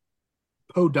small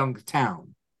podunk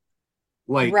town.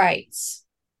 Like, Right.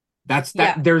 that's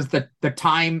Yeah. that. There's the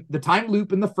time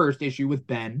loop in the first issue with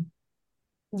Ben,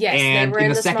 Yes, they and were in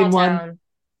in the the second small one,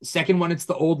 town. it's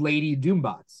the old lady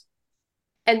Doombots.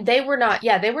 And they were not,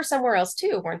 yeah, they were somewhere else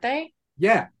too, weren't they?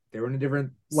 Yeah, they were in a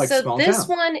different So small this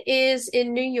town. one is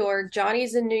in New York.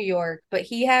 Johnny's in New York, but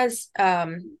he has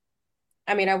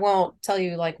I mean, I won't tell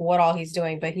you like what all he's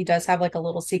doing, but he does have like a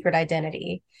little secret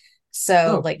identity.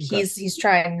 So Oh, like okay. he's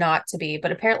trying not to be,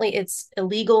 but apparently it's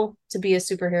illegal to be a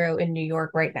superhero in New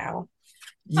York right now.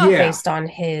 Yeah, Based on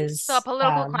his The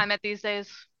political climate these days.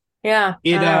 yeah,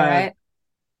 it I know, right?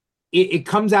 it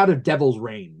comes out of Devil's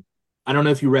Reign. I don't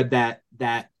know if you read that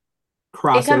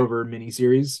crossover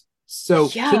miniseries. So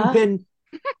Yeah. Kingpin,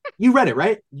 you read it,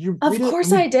 right? You Of read it?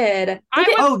 course I did. I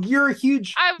was- Oh, you're a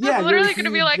huge. I was yeah, you're a literally going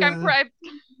to be huge, like, I'm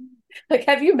Like,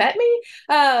 have you met me?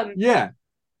 Yeah,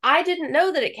 I didn't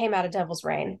know that it came out of Devil's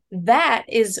Reign. That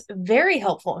is very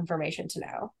helpful information to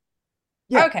know.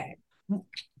 Yeah. Okay.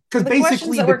 because The questions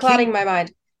basically that were clouding my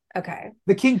mind. Okay.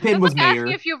 the Kingpin That's was like asking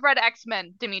mayor. if you've read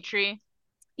X-Men, Dimitri.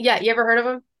 Yeah, you ever heard of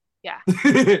him? Yeah.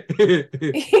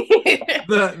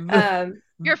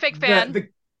 You're a fake fan.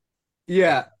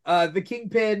 The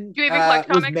Kingpin Do you even collect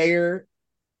was comics? mayor.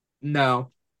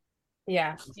 No,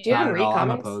 Yeah. Do you Yeah. even not at read all. I'm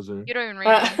a comics? poser. You don't even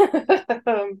read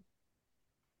them.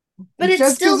 But it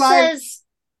Just still 'cause I says,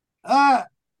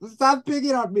 stop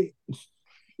picking on me.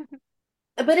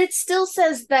 but it still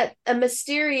says that a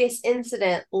mysterious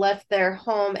incident left their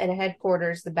home and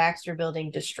headquarters, the Baxter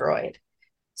Building, destroyed.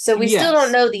 So we still don't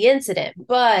Yes. know the incident,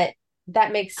 but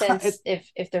that makes sense It-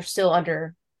 if they're still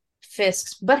under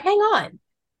Fisk's. But hang on,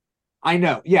 I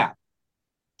know. Yeah.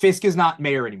 Fisk is not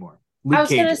mayor anymore. I Luke was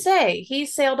Cage gonna is. say he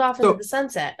sailed off into So the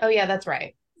sunset. Oh yeah, that's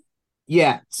right.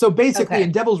 yeah. So basically in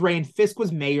Okay. Devil's Reign, Fisk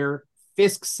was mayor.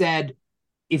 Fisk said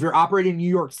if you're operating in New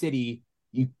York City,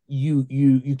 you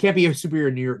can't be a superhero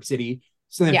in New York City.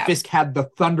 So then Yeah. Fisk had the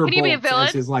Can you be a Thunderbolts as villain?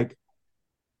 his like,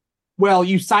 well,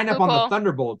 you sign up on the Loophole.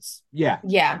 Thunderbolts. Yeah.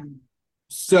 Yeah.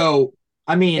 So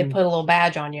I They mean, put a little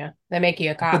badge on you. They make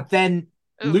you a cop. but then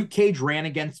Ooh. Luke Cage ran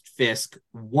against Fisk,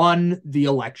 won the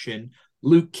election.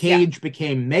 Luke Yeah. Cage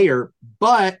became mayor,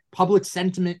 but public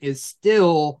sentiment is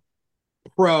still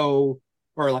pro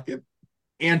or like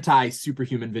anti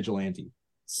superhuman vigilante.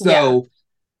 So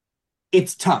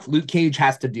it's tough. Luke Cage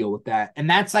has to deal with that. And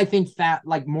that's, I think, that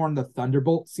like more in the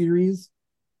Thunderbolt series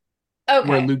where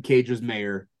Okay. Luke Cage is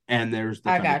mayor and there's the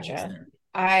I Thunderbolts gotcha.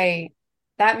 there.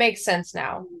 That makes sense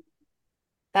now.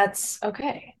 That's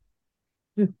okay.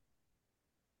 Hmm.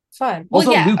 Fun. Well,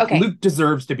 Also, yeah, Luke okay. Luke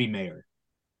deserves to be mayor.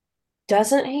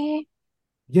 Doesn't he?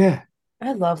 Yeah.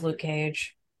 I love Luke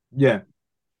Cage. Yeah.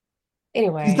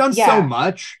 Anyway, He's done so yeah.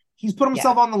 much. He's put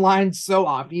himself on the line so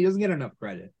often. He doesn't get enough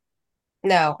credit.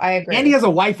 No, I And he agree. has a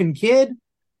wife and kid.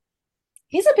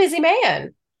 He's a busy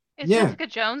man. Is Yeah. Jessica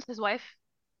Jones his wife?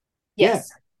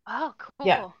 Yes. Oh, cool.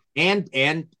 Yeah. And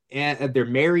they're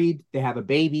married. They have a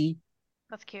baby.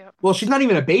 That's cute. Well, she's not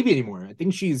even a baby anymore. I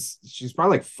think she's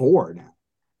probably like 4 now.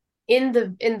 In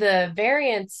the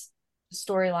variants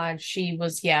storyline, she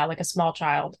was, yeah, like a small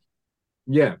child.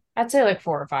 Yeah. I'd say like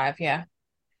 4 or 5, yeah.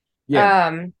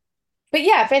 Yeah. But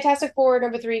yeah, Fantastic Four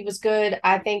 #3 was good.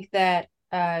 I think that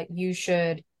you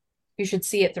should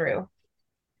see it through.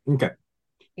 Okay.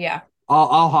 Yeah.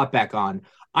 I'll hop back on.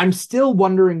 I'm still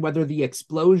wondering whether the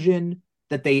explosion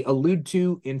that they allude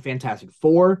to in Fantastic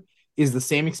Four is the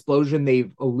same explosion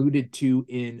they've alluded to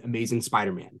in Amazing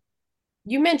Spider-Man.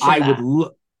 You mentioned I that. would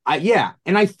look. Yeah,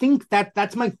 and I think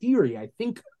that's my theory. I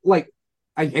think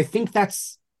I think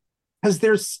that's because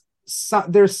there's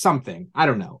something. I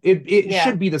don't know. It Yeah.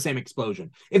 should be the same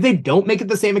explosion. If they don't make it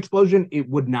the same explosion, it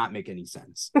would not make any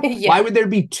sense. Yeah. Why would there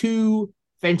be 2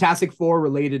 Fantastic Four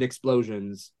related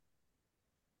explosions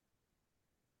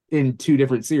in 2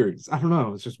 different series? I don't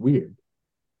know. It's just weird.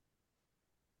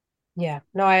 Yeah.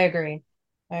 No, I agree.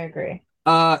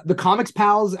 The Comics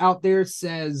Pals out there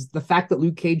says the fact that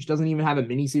Luke Cage doesn't even have a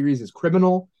miniseries is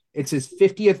criminal. It's his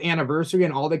 50th anniversary,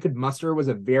 and all they could muster was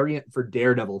a variant for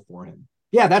Daredevil for him.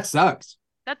 Yeah, that sucks.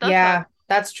 That does Yeah, suck.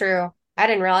 that's true. I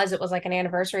didn't realize it was like an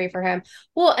anniversary for him.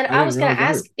 Well, and I didn't was going to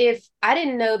realize ask if I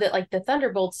didn't know that like the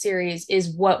Thunderbolt series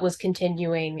is what was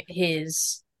continuing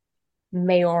his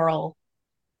mayoral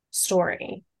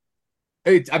story.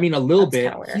 I mean, a little That's bit.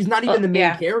 kinda weird. He's not even Oh, the main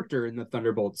yeah. character in the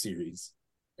Thunderbolt series.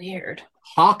 Weird.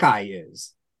 Hawkeye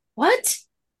is. What?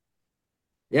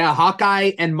 Yeah,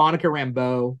 Hawkeye and Monica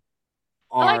Rambeau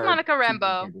I like are Monica 2 main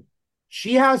Rambeau. characters.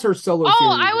 She has her solo Oh,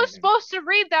 series I was right now. supposed to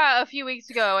read that a few weeks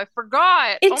ago. I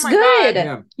forgot. It's Oh my good. God.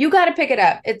 Yeah. You got to pick it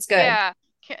up. It's good. Yeah.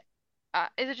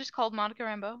 Is it just called Monica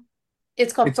Rambeau?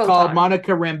 It's called It's Photon. called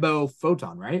Monica Rambeau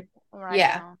Photon, right? Right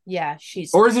Yeah. now. Yeah,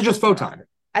 she's Or is it just Photon?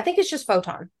 I think it's just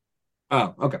Photon.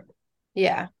 Oh, okay.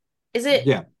 Yeah. Is it?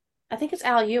 Yeah. I think it's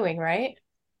Al Ewing, right?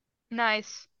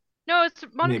 Nice. No, it's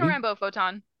Monica Maybe. Rambeau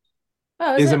Photon.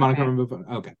 Oh, Is it Monica Okay. Rambeau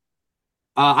Photon? Okay.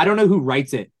 I don't know who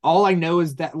writes it. All I know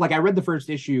is that, like, I read the first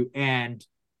issue, and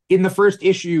in the first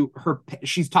issue,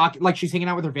 she's talking, like, she's hanging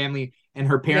out with her family, and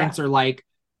her parents are like,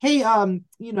 "Hey, are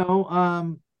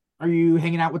you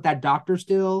hanging out with that doctor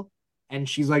still?" And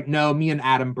she's like, "No, me and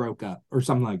Adam broke up," or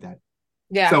something like that.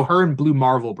 Yeah. So her and Blue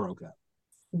Marvel broke up,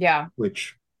 Yeah.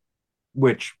 which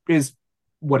is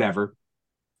whatever.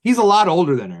 He's a lot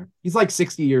older than her. He's like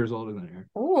 60 years older than her.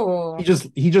 Ooh.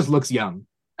 He just looks young.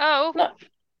 Oh, No.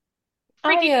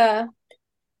 freaky. I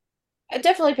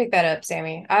definitely picked that up,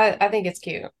 Sammy. I think it's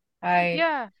cute.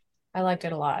 Yeah. I liked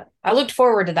it a lot. I looked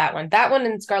forward to that one. That one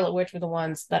and Scarlet Witch were the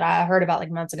ones that I heard about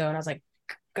like months ago, and I was like,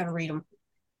 gotta read them.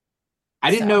 I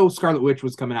didn't So. know Scarlet Witch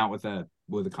was coming out with a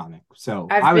comic, so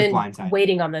I've I was been blindsided.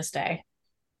 waiting on this day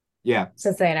Yeah.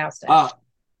 since they announced it.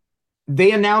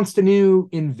 They announced a new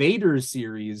Invaders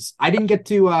series. I didn't get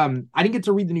to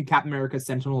read the new Captain America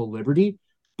Sentinel of Liberty,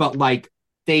 but like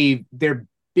they're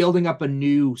building up a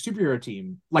new superhero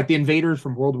team, like the Invaders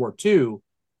from World War II,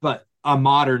 but a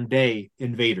modern day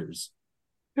Invaders.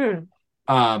 With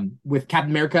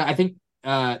Captain America, I think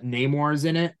Namor is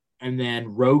in it, and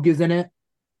then Rogue is in it.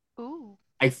 Ooh.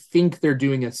 I think they're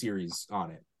doing a series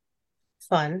on it.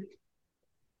 Fun.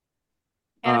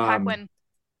 Anna Um, Paquin.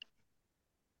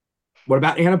 what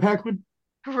about Anna Paquin?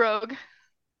 Rogue.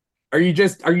 Are you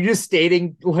just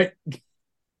stating what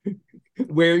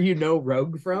where you know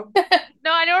Rogue from?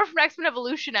 No, I know her from X-Men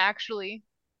Evolution, actually.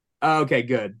 Okay,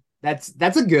 good. That's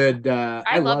a good. I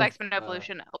I love love. X-Men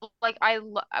Evolution. Like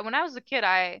when I was a kid,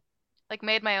 I like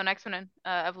made my own X-Men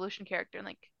Evolution character and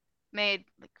like made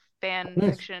like fan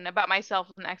Nice. fiction about myself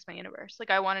in the X-Men universe.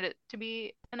 Like I wanted it to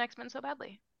be an X-Men so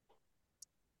badly.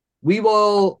 We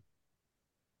will.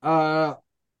 Uh,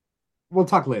 we'll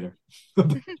talk later.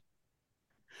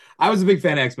 I was a big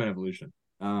fan of X Men Evolution.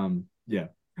 Yeah.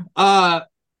 Uh,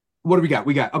 what do we got?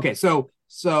 We got okay. So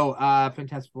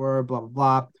Fantastic Four, blah blah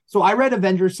blah. So I read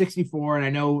Avengers 64, and I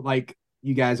know like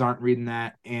you guys aren't reading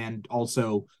that, and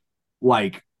also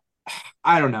like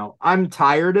I don't know. I'm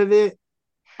tired of it.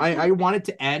 I want it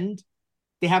to end.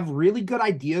 They have really good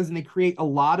ideas, and they create a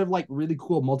lot of like really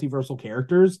cool multiversal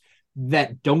characters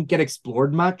that don't get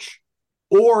explored much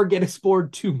or get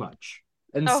explored too much.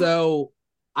 And Oh, so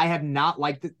I have not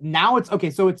liked it. Now it's okay.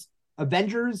 So it's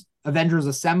Avengers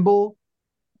Assemble,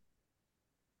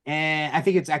 and I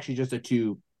think it's actually just a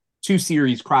two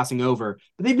series crossing over.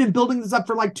 But they've been building this up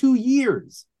for like 2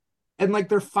 years, and like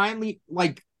they're finally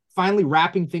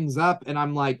wrapping things up, and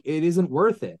I'm like, it isn't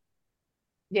worth it.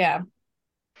 Yeah.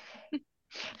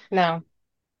 No,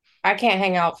 I can't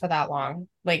hang out for that long.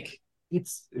 Like,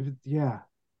 It's yeah,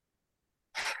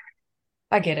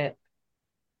 I get it.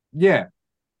 yeah.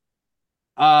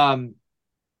 Um,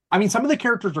 I mean, some of the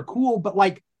characters are cool, but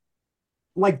like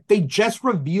they just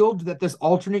revealed that this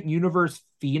alternate universe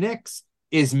Phoenix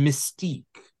is Mystique,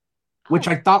 which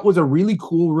oh, I thought was a really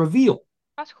cool reveal.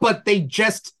 that's cool. But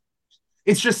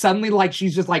it's just suddenly like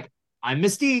she's just like, I'm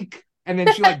Mystique. And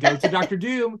then she like goes to Doctor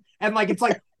Doom. And like, it's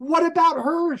like, what about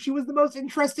her? She was the most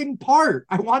interesting part.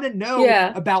 I want to know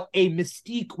Yeah. about a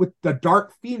Mystique with the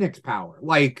Dark Phoenix power.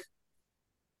 Like,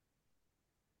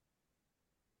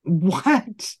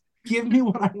 what? Give me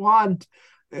what I want.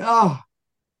 Oh,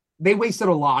 they wasted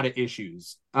a lot of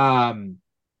issues. Again,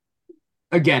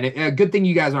 a good thing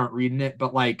you guys aren't reading it,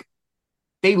 but like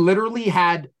they literally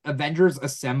had Avengers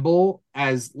Assemble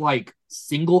as like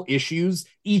single issues.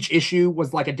 Each issue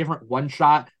was like a different one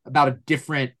shot about a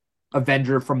different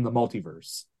Avenger from the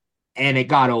multiverse. And it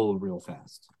got old real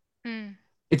fast. Mm.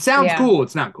 It sounds Yeah. cool,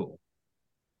 it's not cool.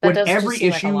 That When does just every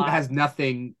seem like a issue lot. has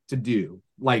nothing to do,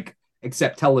 like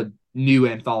except tell a new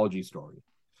anthology story,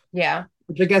 Yeah.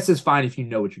 which I guess is fine if you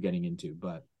know what you're getting into,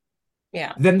 but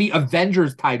Yeah. then the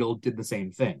Avengers title did the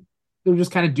same thing. They were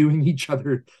just kind of doing each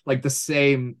other like the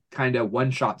same kind of one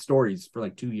shot stories for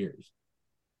like 2 years.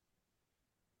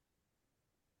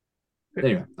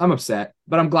 Anyway, I'm upset,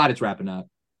 but I'm glad it's wrapping up.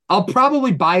 I'll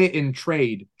probably buy it in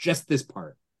trade, just this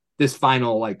part, this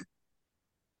final like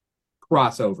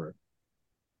crossover.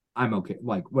 I'm okay,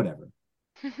 like whatever.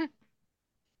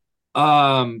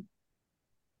 Um,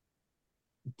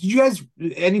 did you guys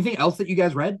anything else that you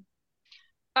guys read?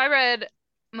 I read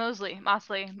Mosley.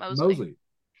 Mosley.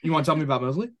 You want to tell me about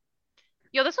Mosley?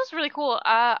 Yo, this was really cool.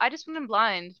 I just went in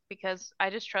blind because I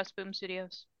just trust Boom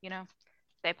Studios. You know,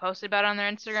 they posted about it on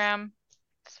their Instagram.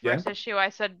 This Yeah. first issue, I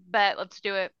said, bet, let's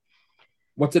do it.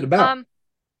 What's it about? Um,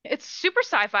 it's super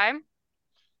sci-fi.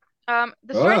 The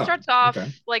story Oh, starts off okay.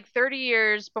 like 30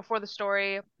 years before the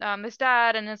story. His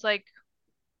dad and his like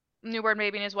newborn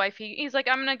baby and his wife, he's like,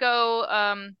 I'm gonna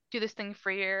go do this thing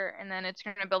for a year and then it's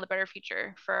gonna build a better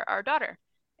future for our daughter.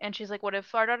 And she's like, what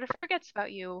if our daughter forgets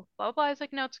about you? Blah blah blah. He's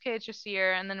like, no, it's okay, it's just a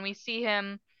year. And then we see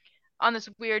him on this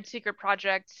weird secret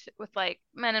project with like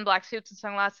men in black suits and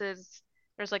sunglasses.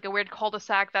 There's like a weird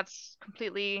cul-de-sac that's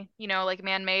completely, like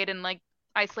man-made and like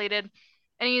isolated.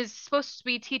 And he's supposed to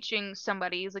be teaching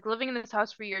somebody. He's like living in this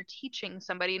house for a year, teaching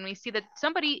somebody. And we see that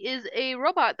somebody is a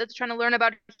robot that's trying to learn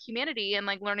about humanity and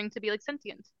like learning to be like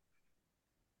sentient.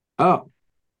 Oh,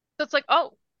 So it's like,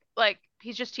 oh, like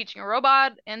he's just teaching a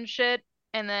robot and shit.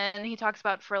 And then he talks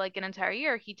about for like an entire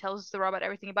year, he tells the robot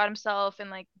everything about himself and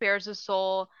like bears his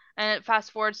soul. And it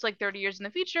fast forwards to like 30 years in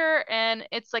the future, and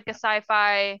it's like a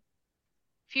sci-fi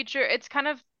future. It's kind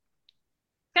of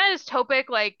dystopic.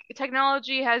 Like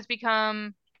technology has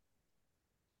become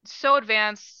so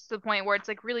advanced to the point where it's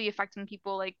like really affecting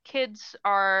people. Like kids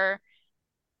are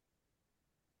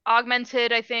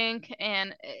augmented, I think,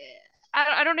 and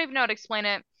I don't even know how to explain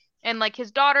it. And like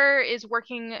his daughter is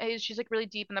working, she's like really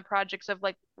deep in the projects of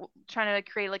like trying to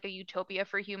create like a utopia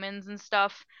for humans and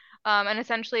stuff. And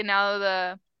essentially now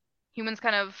the humans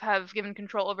kind of have given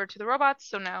control over to the robots.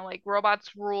 So now like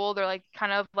robots rule. They're like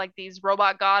kind of like these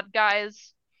robot god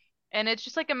guys. and it's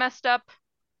just like a messed up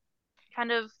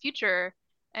kind of future.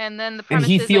 And then the And premise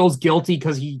he is like feels guilty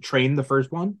because he trained the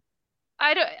first one.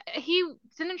 I don't he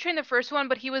didn't train the first one,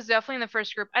 but he was definitely in the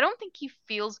first group. I don't think he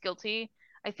feels guilty.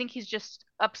 I think he's just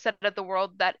upset at the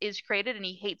world that is created and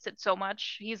he hates it so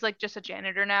much. He's like just a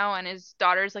janitor now and his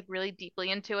daughter's like really deeply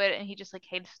into it and he just like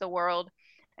hates the world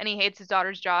and he hates his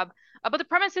daughter's job. But the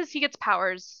premise is he gets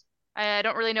powers. I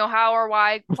don't really know how or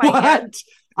why quite yet. What?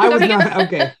 I So was he gets not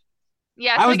okay.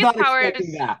 yeah, I so he was gets not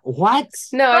expecting powers that. What?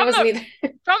 No, I from wasn't the either.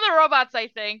 from the robots, I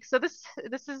think. So this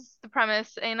is the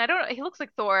premise, and I don't. He looks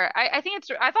like Thor. I think it's.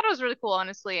 I thought it was really cool,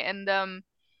 honestly, and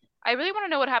I really want to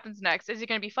know what happens next. Is he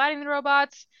going to be fighting the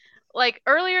robots? Like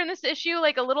earlier in this issue,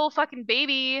 like a little fucking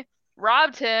baby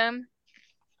robbed him.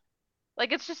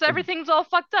 Like it's just everything's all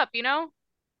fucked up, you know?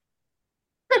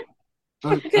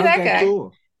 Look at that Okay, guy.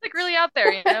 cool. Like really out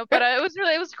there, you know? But it was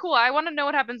cool. I want to know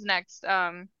what happens next.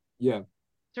 Yeah.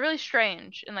 It's really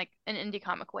strange in like an indie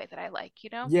comic way that I like,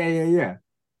 you know? Yeah.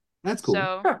 That's cool.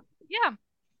 So Huh. yeah,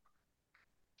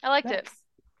 I liked it.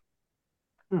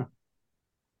 Nice.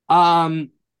 Huh.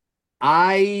 Um,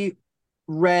 I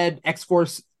read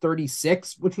X-Force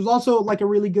 36, which was also like a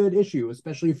really good issue,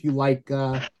 especially if you like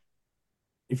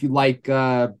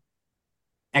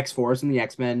X-Force and the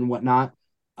X-Men and whatnot.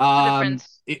 What's the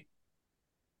difference?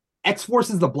 X-Force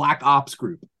is the Black Ops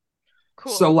group.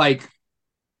 Cool.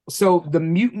 So the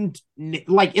mutant,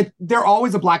 like they're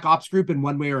always a Black Ops group in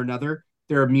one way or another.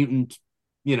 They're a mutant,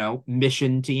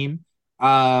 mission team.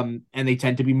 And they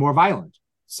tend to be more violent.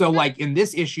 So like in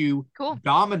this issue, Cool.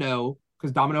 Domino,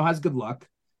 because Domino has good luck,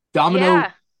 Domino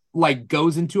Yeah. like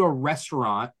goes into a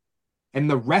restaurant and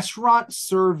the restaurant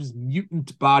serves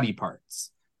mutant body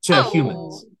parts to Oh,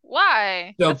 humans.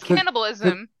 why? So That's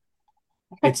cannibalism.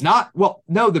 it's not, well,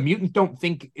 no, the mutants don't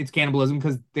think it's cannibalism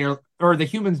because the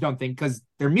humans don't think because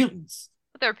they're mutants.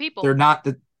 But they're people. They're not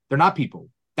people.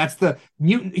 That's the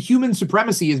mutant human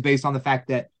supremacy is based on the fact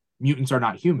that mutants are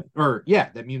not human, or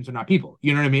that mutants are not people.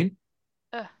 You know what I mean?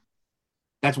 Ugh.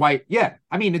 That's why,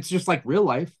 I mean, it's just like real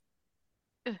life,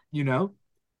 Ugh.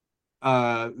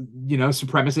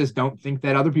 Supremacists don't think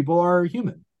that other people are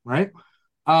human, right?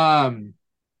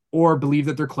 Or believe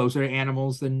that they're closer to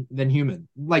animals than human,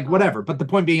 like whatever. But the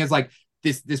point being is like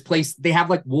this place, they have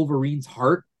like Wolverine's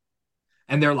heart,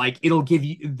 and they're like, it'll give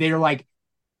you, they're like,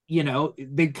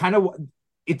 they kind of,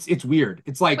 it's weird.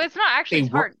 It's like But it's not actually his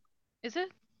heart, is it?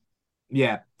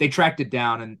 Yeah, they tracked it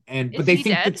down but Is they he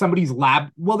think dead? that they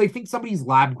think somebody's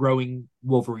lab growing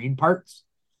Wolverine parts.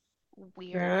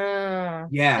 Weird.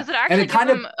 Yeah. Does it And actually it give kind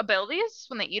of them abilities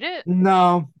when they eat it?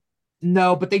 no,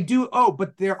 but they do. Oh,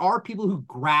 but there are people who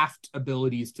graft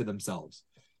abilities to themselves.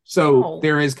 So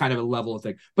there is kind of a level of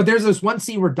thing. But there's this one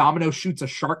scene where Domino shoots a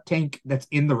shark tank that's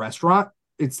in the restaurant.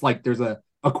 It's like there's a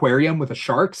aquarium with the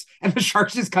sharks, and the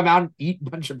sharks just come out and eat a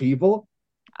bunch of people.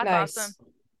 That's awesome.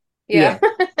 Yeah.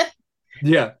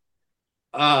 Yeah.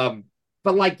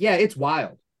 But like, yeah, it's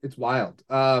wild. It's wild.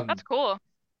 That's cool.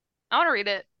 I want to read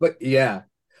it. But yeah.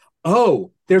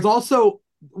 Oh, there's also,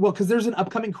 well, because there's an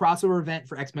upcoming crossover event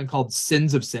for X-Men called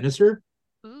Sins of Sinister.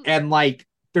 Ooh. And like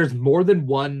there's more than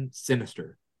one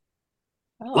Sinister.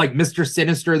 Oh. Like Mr.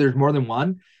 Sinister, there's more than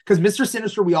one. Because Mr.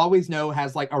 Sinister, we always know,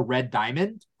 has like a red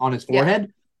diamond on his forehead. Yeah.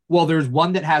 Well, there's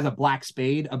one that has a black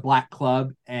spade, a black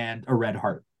club, and a red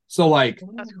heart. So like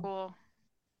that's cool.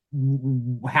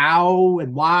 How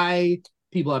and why,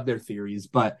 people have their theories,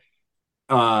 but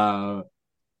in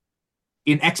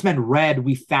X-Men Red,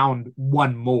 we found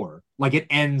one more. Like it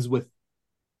ends with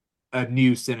a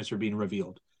new Sinister being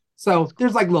revealed. So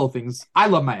there's like little things. I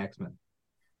love my X-Men.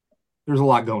 There's a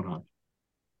lot going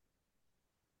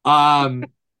on.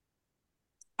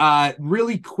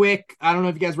 Really quick, I don't know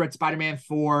if you guys read Spider-Man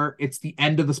 4. It's the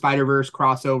end of the Spider-Verse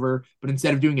crossover, but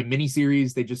instead of doing a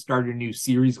mini-series, they just started a new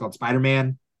series called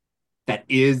Spider-Man.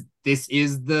 This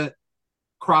is the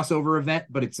crossover event,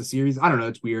 but it's a series. I don't know,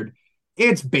 it's weird.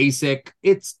 It's basic.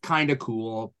 It's kind of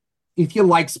cool. If you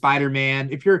like Spider-Man,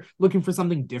 if you're looking for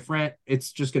something different,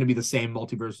 it's just going to be the same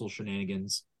multiversal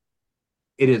shenanigans.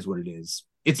 It is what it is.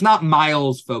 It's not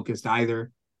Miles focused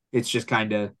either. It's just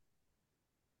kind of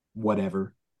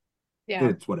whatever. Yeah.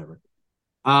 It's whatever.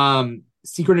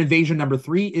 Secret Invasion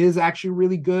 #3 is actually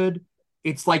really good.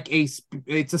 It's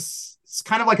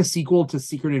kind of like a sequel to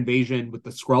Secret Invasion with the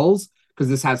Skrulls, because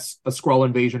this has a Skrull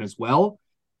invasion as well.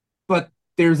 But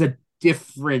there's a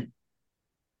different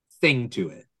thing to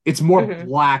it. It's more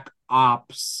Black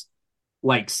Ops,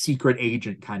 like secret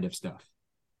agent kind of stuff.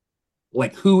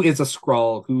 Like who is a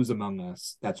Skrull, who's among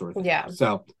us, that sort of thing. Yeah.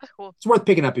 So that's cool. It's worth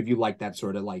picking up if you like that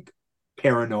sort of like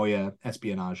paranoia,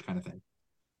 espionage kind of thing.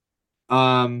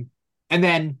 And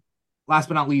then last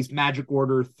but not least, Magic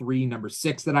Order 3, number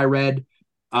 6 that I read.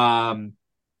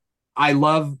 I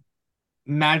love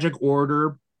Magic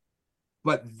Order,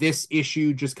 but this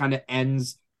issue just kind of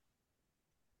ends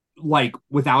like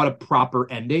without a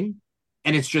proper ending.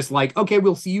 And it's just like, okay,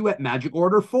 we'll see you at Magic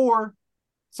Order 4.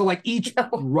 So like each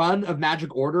run of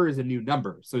Magic Order is a new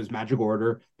number. So there's Magic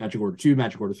Order 2,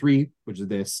 Magic Order 3, which is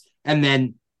this. And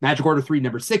then Magic Order 3,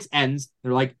 number 6 ends.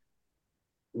 They're like,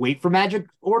 wait for Magic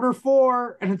Order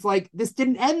 4. And it's like, this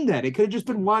didn't end then. It could have just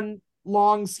been one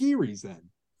long series then.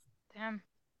 Damn.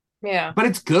 Yeah. But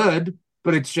it's good,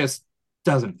 but it's just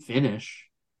doesn't finish.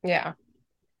 Yeah.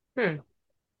 And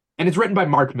it's written by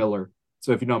Mark Miller.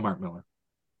 So if you know Mark Miller,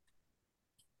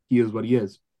 he is what he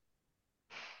is.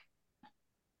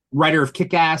 Writer of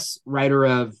Kick-Ass, writer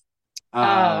of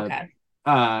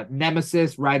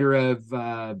Nemesis, writer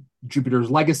of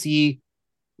Jupiter's Legacy,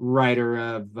 writer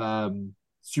of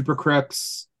Super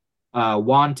Crooks,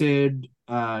 Wanted.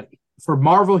 For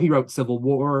Marvel, he wrote Civil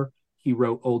War. He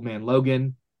wrote Old Man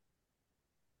Logan.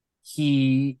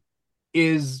 He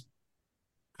is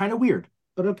kind of weird,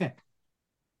 but okay.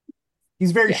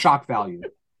 He's very shock value.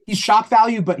 He's shock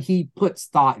value, but he puts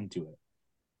thought into it.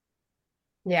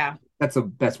 Yeah. That's the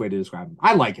best way to describe him.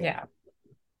 I like him. Yeah.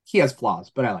 He has flaws,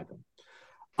 but I like him.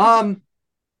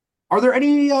 Are there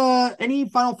any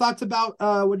final thoughts about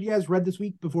what you guys read this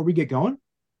week before we get going?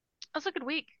 That's a good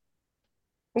week.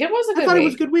 It was a good week. I thought it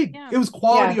was a good week. Yeah. It was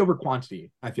quality over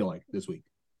quantity, I feel like, this week.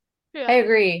 Yeah. I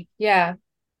agree. Yeah.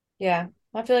 Yeah.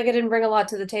 I feel like I didn't bring a lot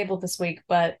to the table this week,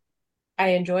 but I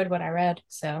enjoyed what I read,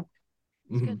 so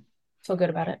Good. feel good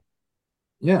about it.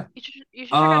 Yeah. You should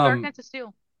check out Dark Knights of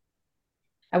Steel.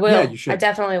 I will. Yeah, you should. I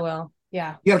definitely will.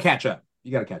 Yeah. You gotta catch up.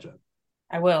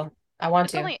 I will. I want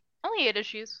It's to. only 8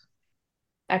 issues.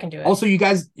 I can do it. Also, you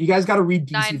guys gotta read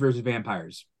DC 9. versus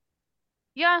Vampires.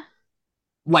 Yeah.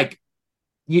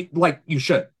 You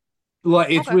should. Like,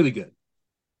 it's Okay. really good.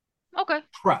 Okay.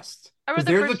 Trust. I read Because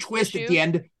the there's a first twist issue. at the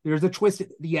end. There's a twist at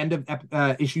the end of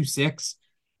issue 6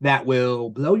 that will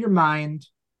blow your mind.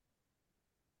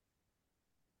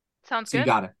 Sounds So good. you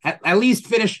gotta at least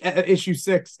finish issue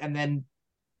 6 and then,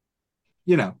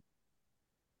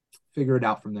 figure it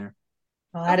out from there.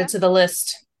 I'll add it to the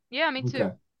list. Yeah, me too.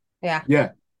 Okay. Yeah. Yeah.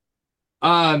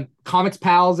 Comics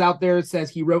Pals out there says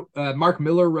he wrote, Mark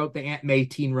Miller wrote the Aunt May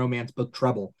teen romance book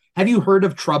Trouble. Have you heard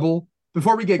of Trouble?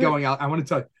 Before we get going out, I want to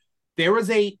tell you, there was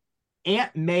a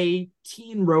Aunt May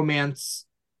teen romance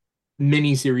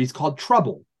miniseries called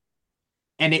Trouble.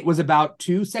 And it was about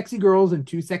 2 sexy girls and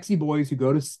 2 sexy boys who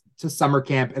go to summer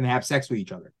camp and they have sex with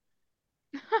each other.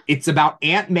 It's about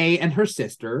Aunt May and her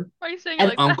sister. Why are you saying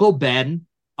and it like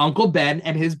Uncle Ben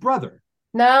and his brother.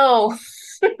 No.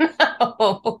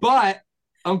 No. But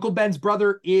Uncle Ben's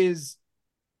brother is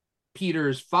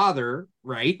Peter's father,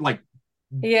 right? Like,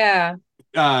 Yeah.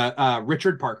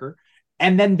 Richard Parker.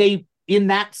 And then in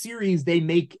that series, they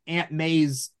make Aunt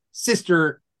May's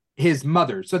sister his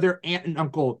mother. So they're aunt and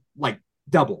uncle, like,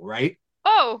 double, right?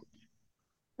 Oh.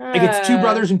 Like, it's 2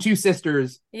 brothers and 2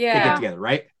 sisters that Yeah. get together,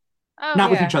 right? Oh.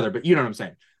 Not with yeah. each other, but you know what I'm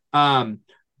saying.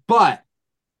 But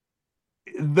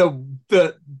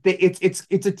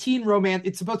it's a teen romance.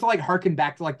 It's supposed to like harken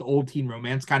back to like the old teen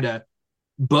romance kind of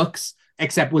books,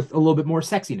 except with a little bit more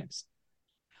sexiness.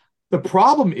 The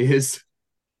problem is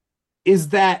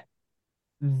that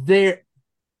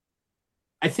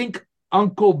I think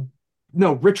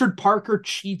Richard Parker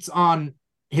cheats on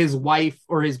his wife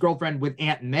or his girlfriend with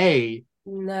Aunt May.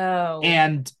 No.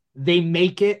 And they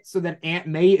make it so that Aunt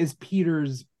May is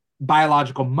Peter's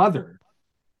biological mother.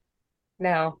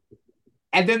 No.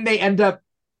 And then they end up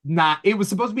not. It was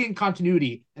supposed to be in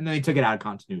continuity, and then they took it out of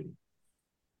continuity.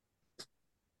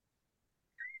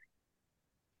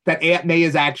 That Aunt May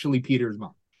is actually Peter's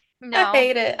mom. No. I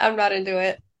hate it. I'm not into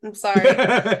it. I'm sorry.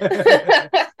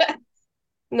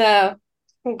 No.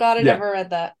 I'm glad I never read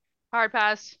that. Hard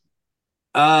pass.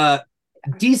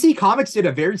 DC Comics did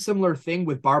a very similar thing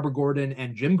with Barbara Gordon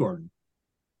and Jim Gordon.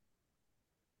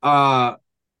 Barbara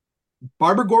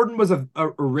Gordon was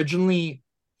originally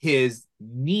his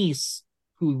niece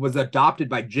who was adopted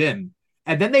by Jim.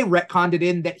 And then they retconned it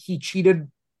in that he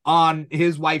cheated on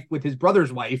his wife with his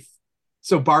brother's wife.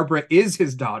 So Barbara is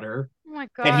his daughter Oh my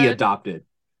god. that he adopted.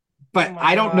 But Oh my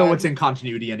I don't know God. what's in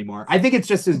continuity anymore. I think it's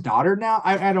just his daughter now.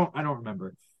 I don't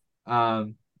remember.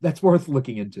 That's worth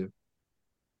looking into.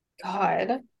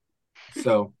 God.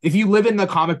 So if you live in the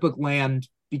comic book land,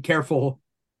 be careful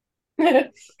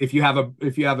if you have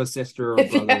a sister or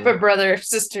If you brother. have a brother or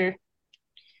sister,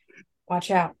 watch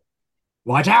out.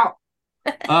 Watch out.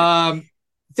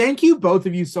 Thank you both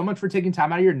of you so much for taking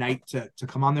time out of your night to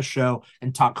come on the show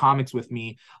and talk comics with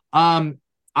me.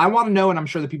 I want to know, and I'm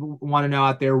sure that people want to know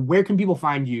out there, where can people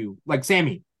find you? Like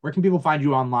Sammy, where can people find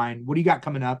you online? What do you got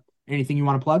coming up? Anything you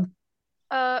want to plug?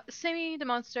 Sami the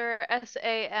Monster,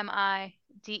 SAMIDE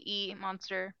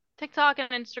Monster. TikTok and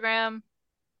Instagram.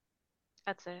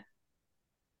 That's it.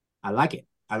 I like it.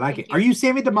 I like it. Thank Are you. you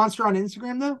Sammy the Monster on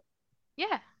Instagram though?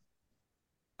 Yeah.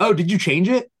 Oh, did you change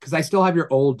it? Because I still have your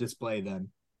old display then.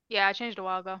 Yeah, I changed a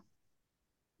while ago.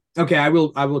 Okay, I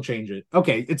will change it.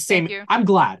 Okay, it's Thank same. you. I'm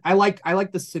glad. I like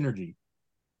the synergy.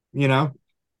 You know,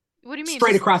 What do you mean?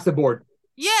 straight Just across the board.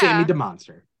 Sammy yeah. the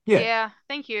Monster. Yeah, Yeah,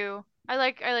 thank you. I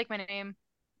like my name.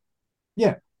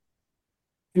 yeah.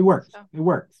 It works. So, It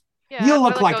works. yeah, You that's why I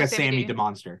look let like go of a Sammy Sammy D. the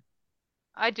Monster.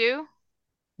 I do.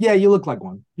 Yeah, you look like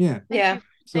one. Yeah, Thank Yeah. you.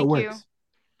 so it Thank you. works.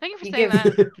 Thank you for You saying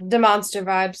give that. the monster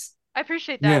vibes. I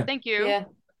appreciate that. Yeah. Thank you.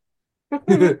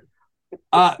 Yeah.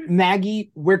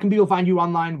 Maggie, where can people find you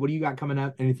online? What do you got coming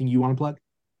up? Anything you want to plug?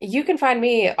 You can find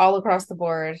me all across the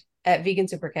board at Vegan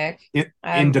Super Kick.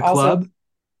 I'm Into also club?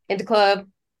 into club,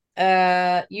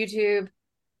 YouTube,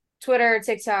 Twitter,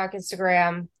 TikTok,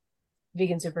 Instagram,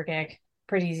 Vegan Super Kick.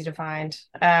 Pretty easy to find.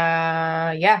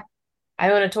 Yeah. I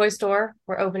own a toy store.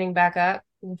 We're opening back up.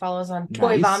 You can follow us on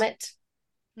Toy Nice. Vomit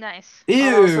Nice.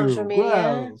 on all social Ew,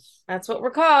 media. gross. That's what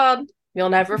we're called. You'll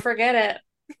never forget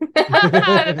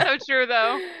That's it. so true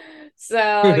though.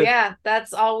 So yeah,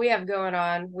 that's all we have going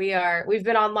on. We've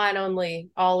been online only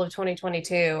all of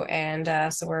 2022,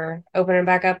 and so we're opening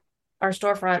back up our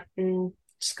storefront in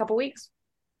just a couple weeks.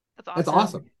 That's That's awesome. So,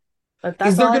 awesome. but Is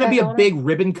that's there all I going to got be a going on. big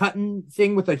ribbon cutting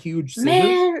thing with a huge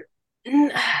scissors?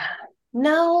 Man,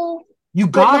 no. You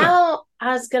But gotta. now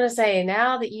I was gonna say,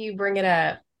 now that you bring it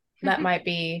up, that might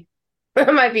be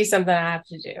that might be something I have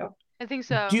to do. I think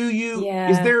so. Do you, Yeah.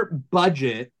 is there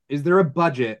a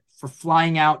budget for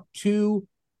flying out two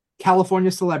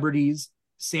California celebrities,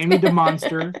 Sammy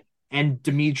DeMonster and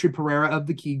Dimithri Perera of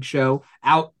the Keeg Show,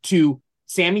 out to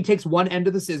Sammy takes one end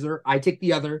of the scissor, I take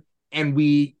the other, and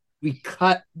we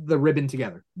cut the ribbon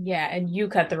together. Yeah, and you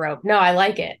cut the rope. No, I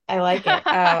like it. I like it.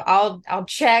 I'll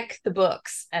check the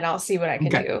books and I'll see what I can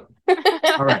Okay. do.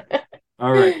 All right.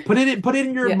 All right. Put it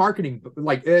in your Yeah, marketing,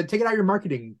 like take it out of your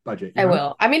marketing budget, you I know?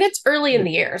 will. I mean, it's early in Yeah.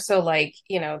 the year, so like,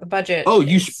 the budget Oh,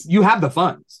 is you have the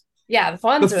funds. yeah, the The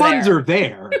funds are funds there. are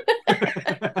there.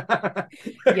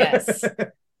 Yes,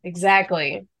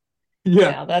 exactly.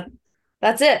 Yeah.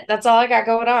 That's it. That's all I got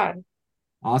going on.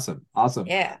 Awesome. Awesome.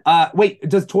 Yeah. Wait,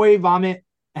 does Toy Vomit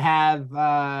have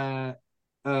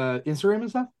Instagram and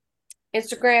stuff?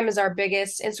 Instagram is our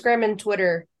biggest. Instagram and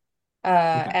Twitter Okay.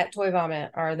 at Toy Vomit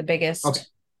are the Okay.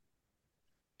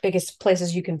 biggest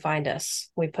places you can find us.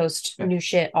 We post Okay. new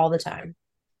shit all the time.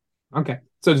 Okay.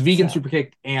 So it's Vegan So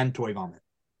Superkick and Toy Vomit.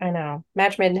 I know.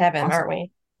 Match made in heaven, Awesome. aren't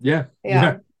we? Yeah.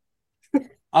 Yeah.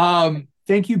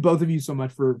 Thank you both of you so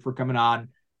much for coming on,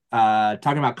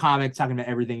 talking about comics, talking about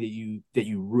everything that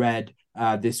you read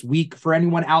this week. For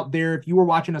anyone out there, if you were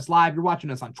watching us live, you're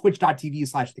watching us on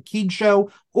twitch.tv/the Keeg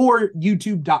Show or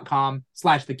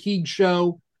youtube.com/the Keeg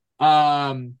Show.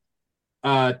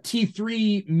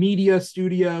 T3 Media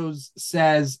Studios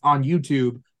says on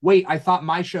YouTube, wait, I thought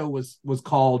my show was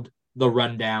called The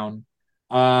Rundown.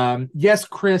 Yes,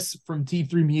 Chris from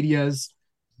T3 Media's,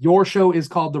 your show is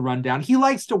called The Rundown. He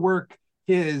likes to work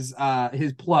his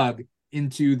plug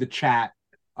into the chat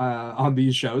on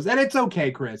these shows, and it's okay,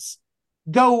 Chris.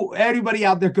 Go, everybody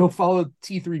out there, go follow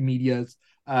T3 Media's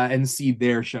and see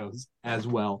their shows as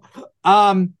well.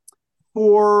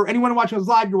 For anyone watching us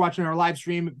live, you're watching our live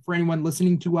stream. For anyone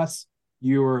listening to us,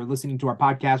 you're listening to our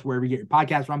podcast wherever you get your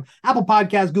podcast from: Apple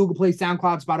Podcasts, Google Play,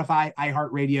 SoundCloud, Spotify,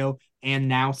 iHeartRadio, and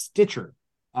now Stitcher.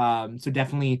 So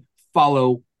definitely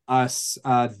follow us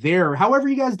there. However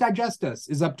you guys digest us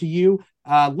is up to you.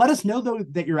 Let us know, though,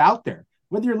 that you're out there.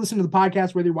 Whether you're listening to the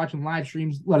podcast, whether you're watching live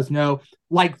streams, let us know.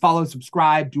 Like, follow,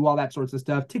 subscribe, do all that sorts of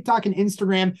stuff. TikTok and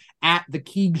Instagram at The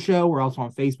Keeg Show. We're also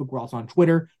on Facebook. We're also on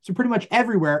Twitter. So pretty much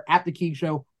everywhere at The Keeg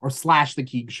Show or / The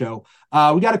Keeg Show.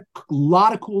 We got a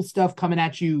lot of cool stuff coming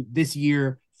at you this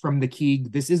year from The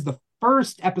Keeg. This is the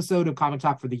first episode of Comic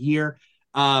Talk for the year.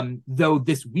 Though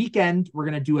this weekend, we're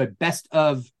going to do a best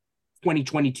of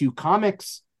 2022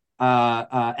 comics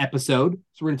episode.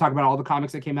 So we're going to talk about all the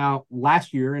comics that came out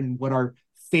last year and what our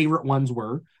favorite ones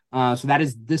were. So that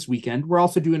is this weekend. We're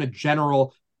also doing a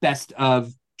general best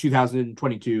of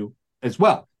 2022 as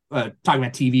well, talking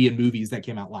about TV and movies that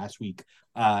came out last week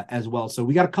as well. So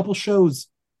we got a couple shows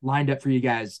lined up for you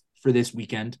guys for this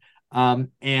weekend. And,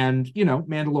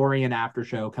 Mandalorian after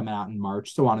show coming out in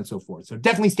March, so on and so forth. So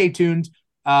definitely stay tuned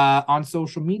on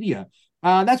social media.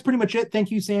 That's pretty much it.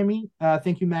 Thank you, Sammy.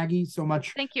 Thank you, Maggie, so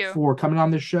much Thank you. for coming on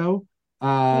this show.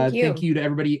 Thank you. Thank you to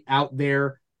everybody out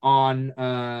there on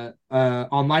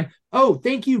online. Oh,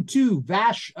 thank you to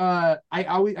Vash. I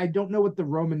don't know what the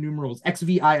Roman numerals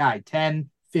XVII 10,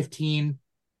 15,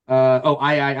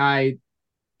 III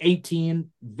 18,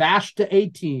 Vash to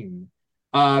 18.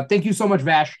 Thank you so much,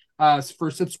 Vash,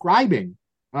 for subscribing.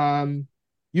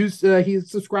 He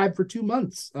subscribed for 2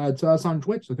 months to us on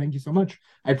Twitch, so thank you so much.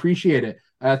 I appreciate it.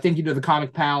 Thank you to the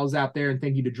comic pals out there, and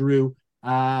thank you to Drew.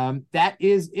 That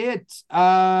is it.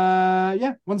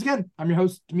 Yeah, once again, I'm your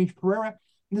host, Dimithri Perera,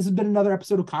 and this has been another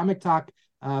episode of Comic Talk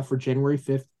for January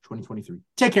 5th, 2023.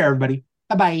 Take care, everybody.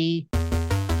 Bye-bye.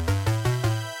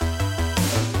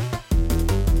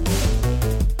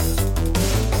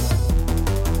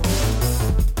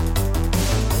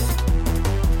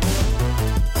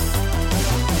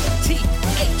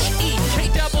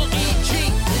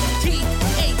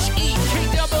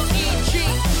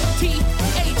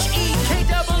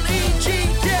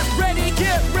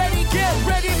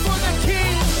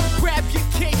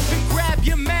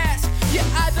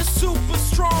 Super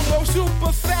strong or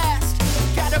super fast.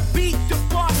 Gotta beat the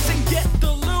boss and get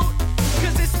the loot.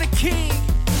 Cause it's the king,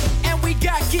 and we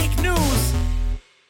got geek news.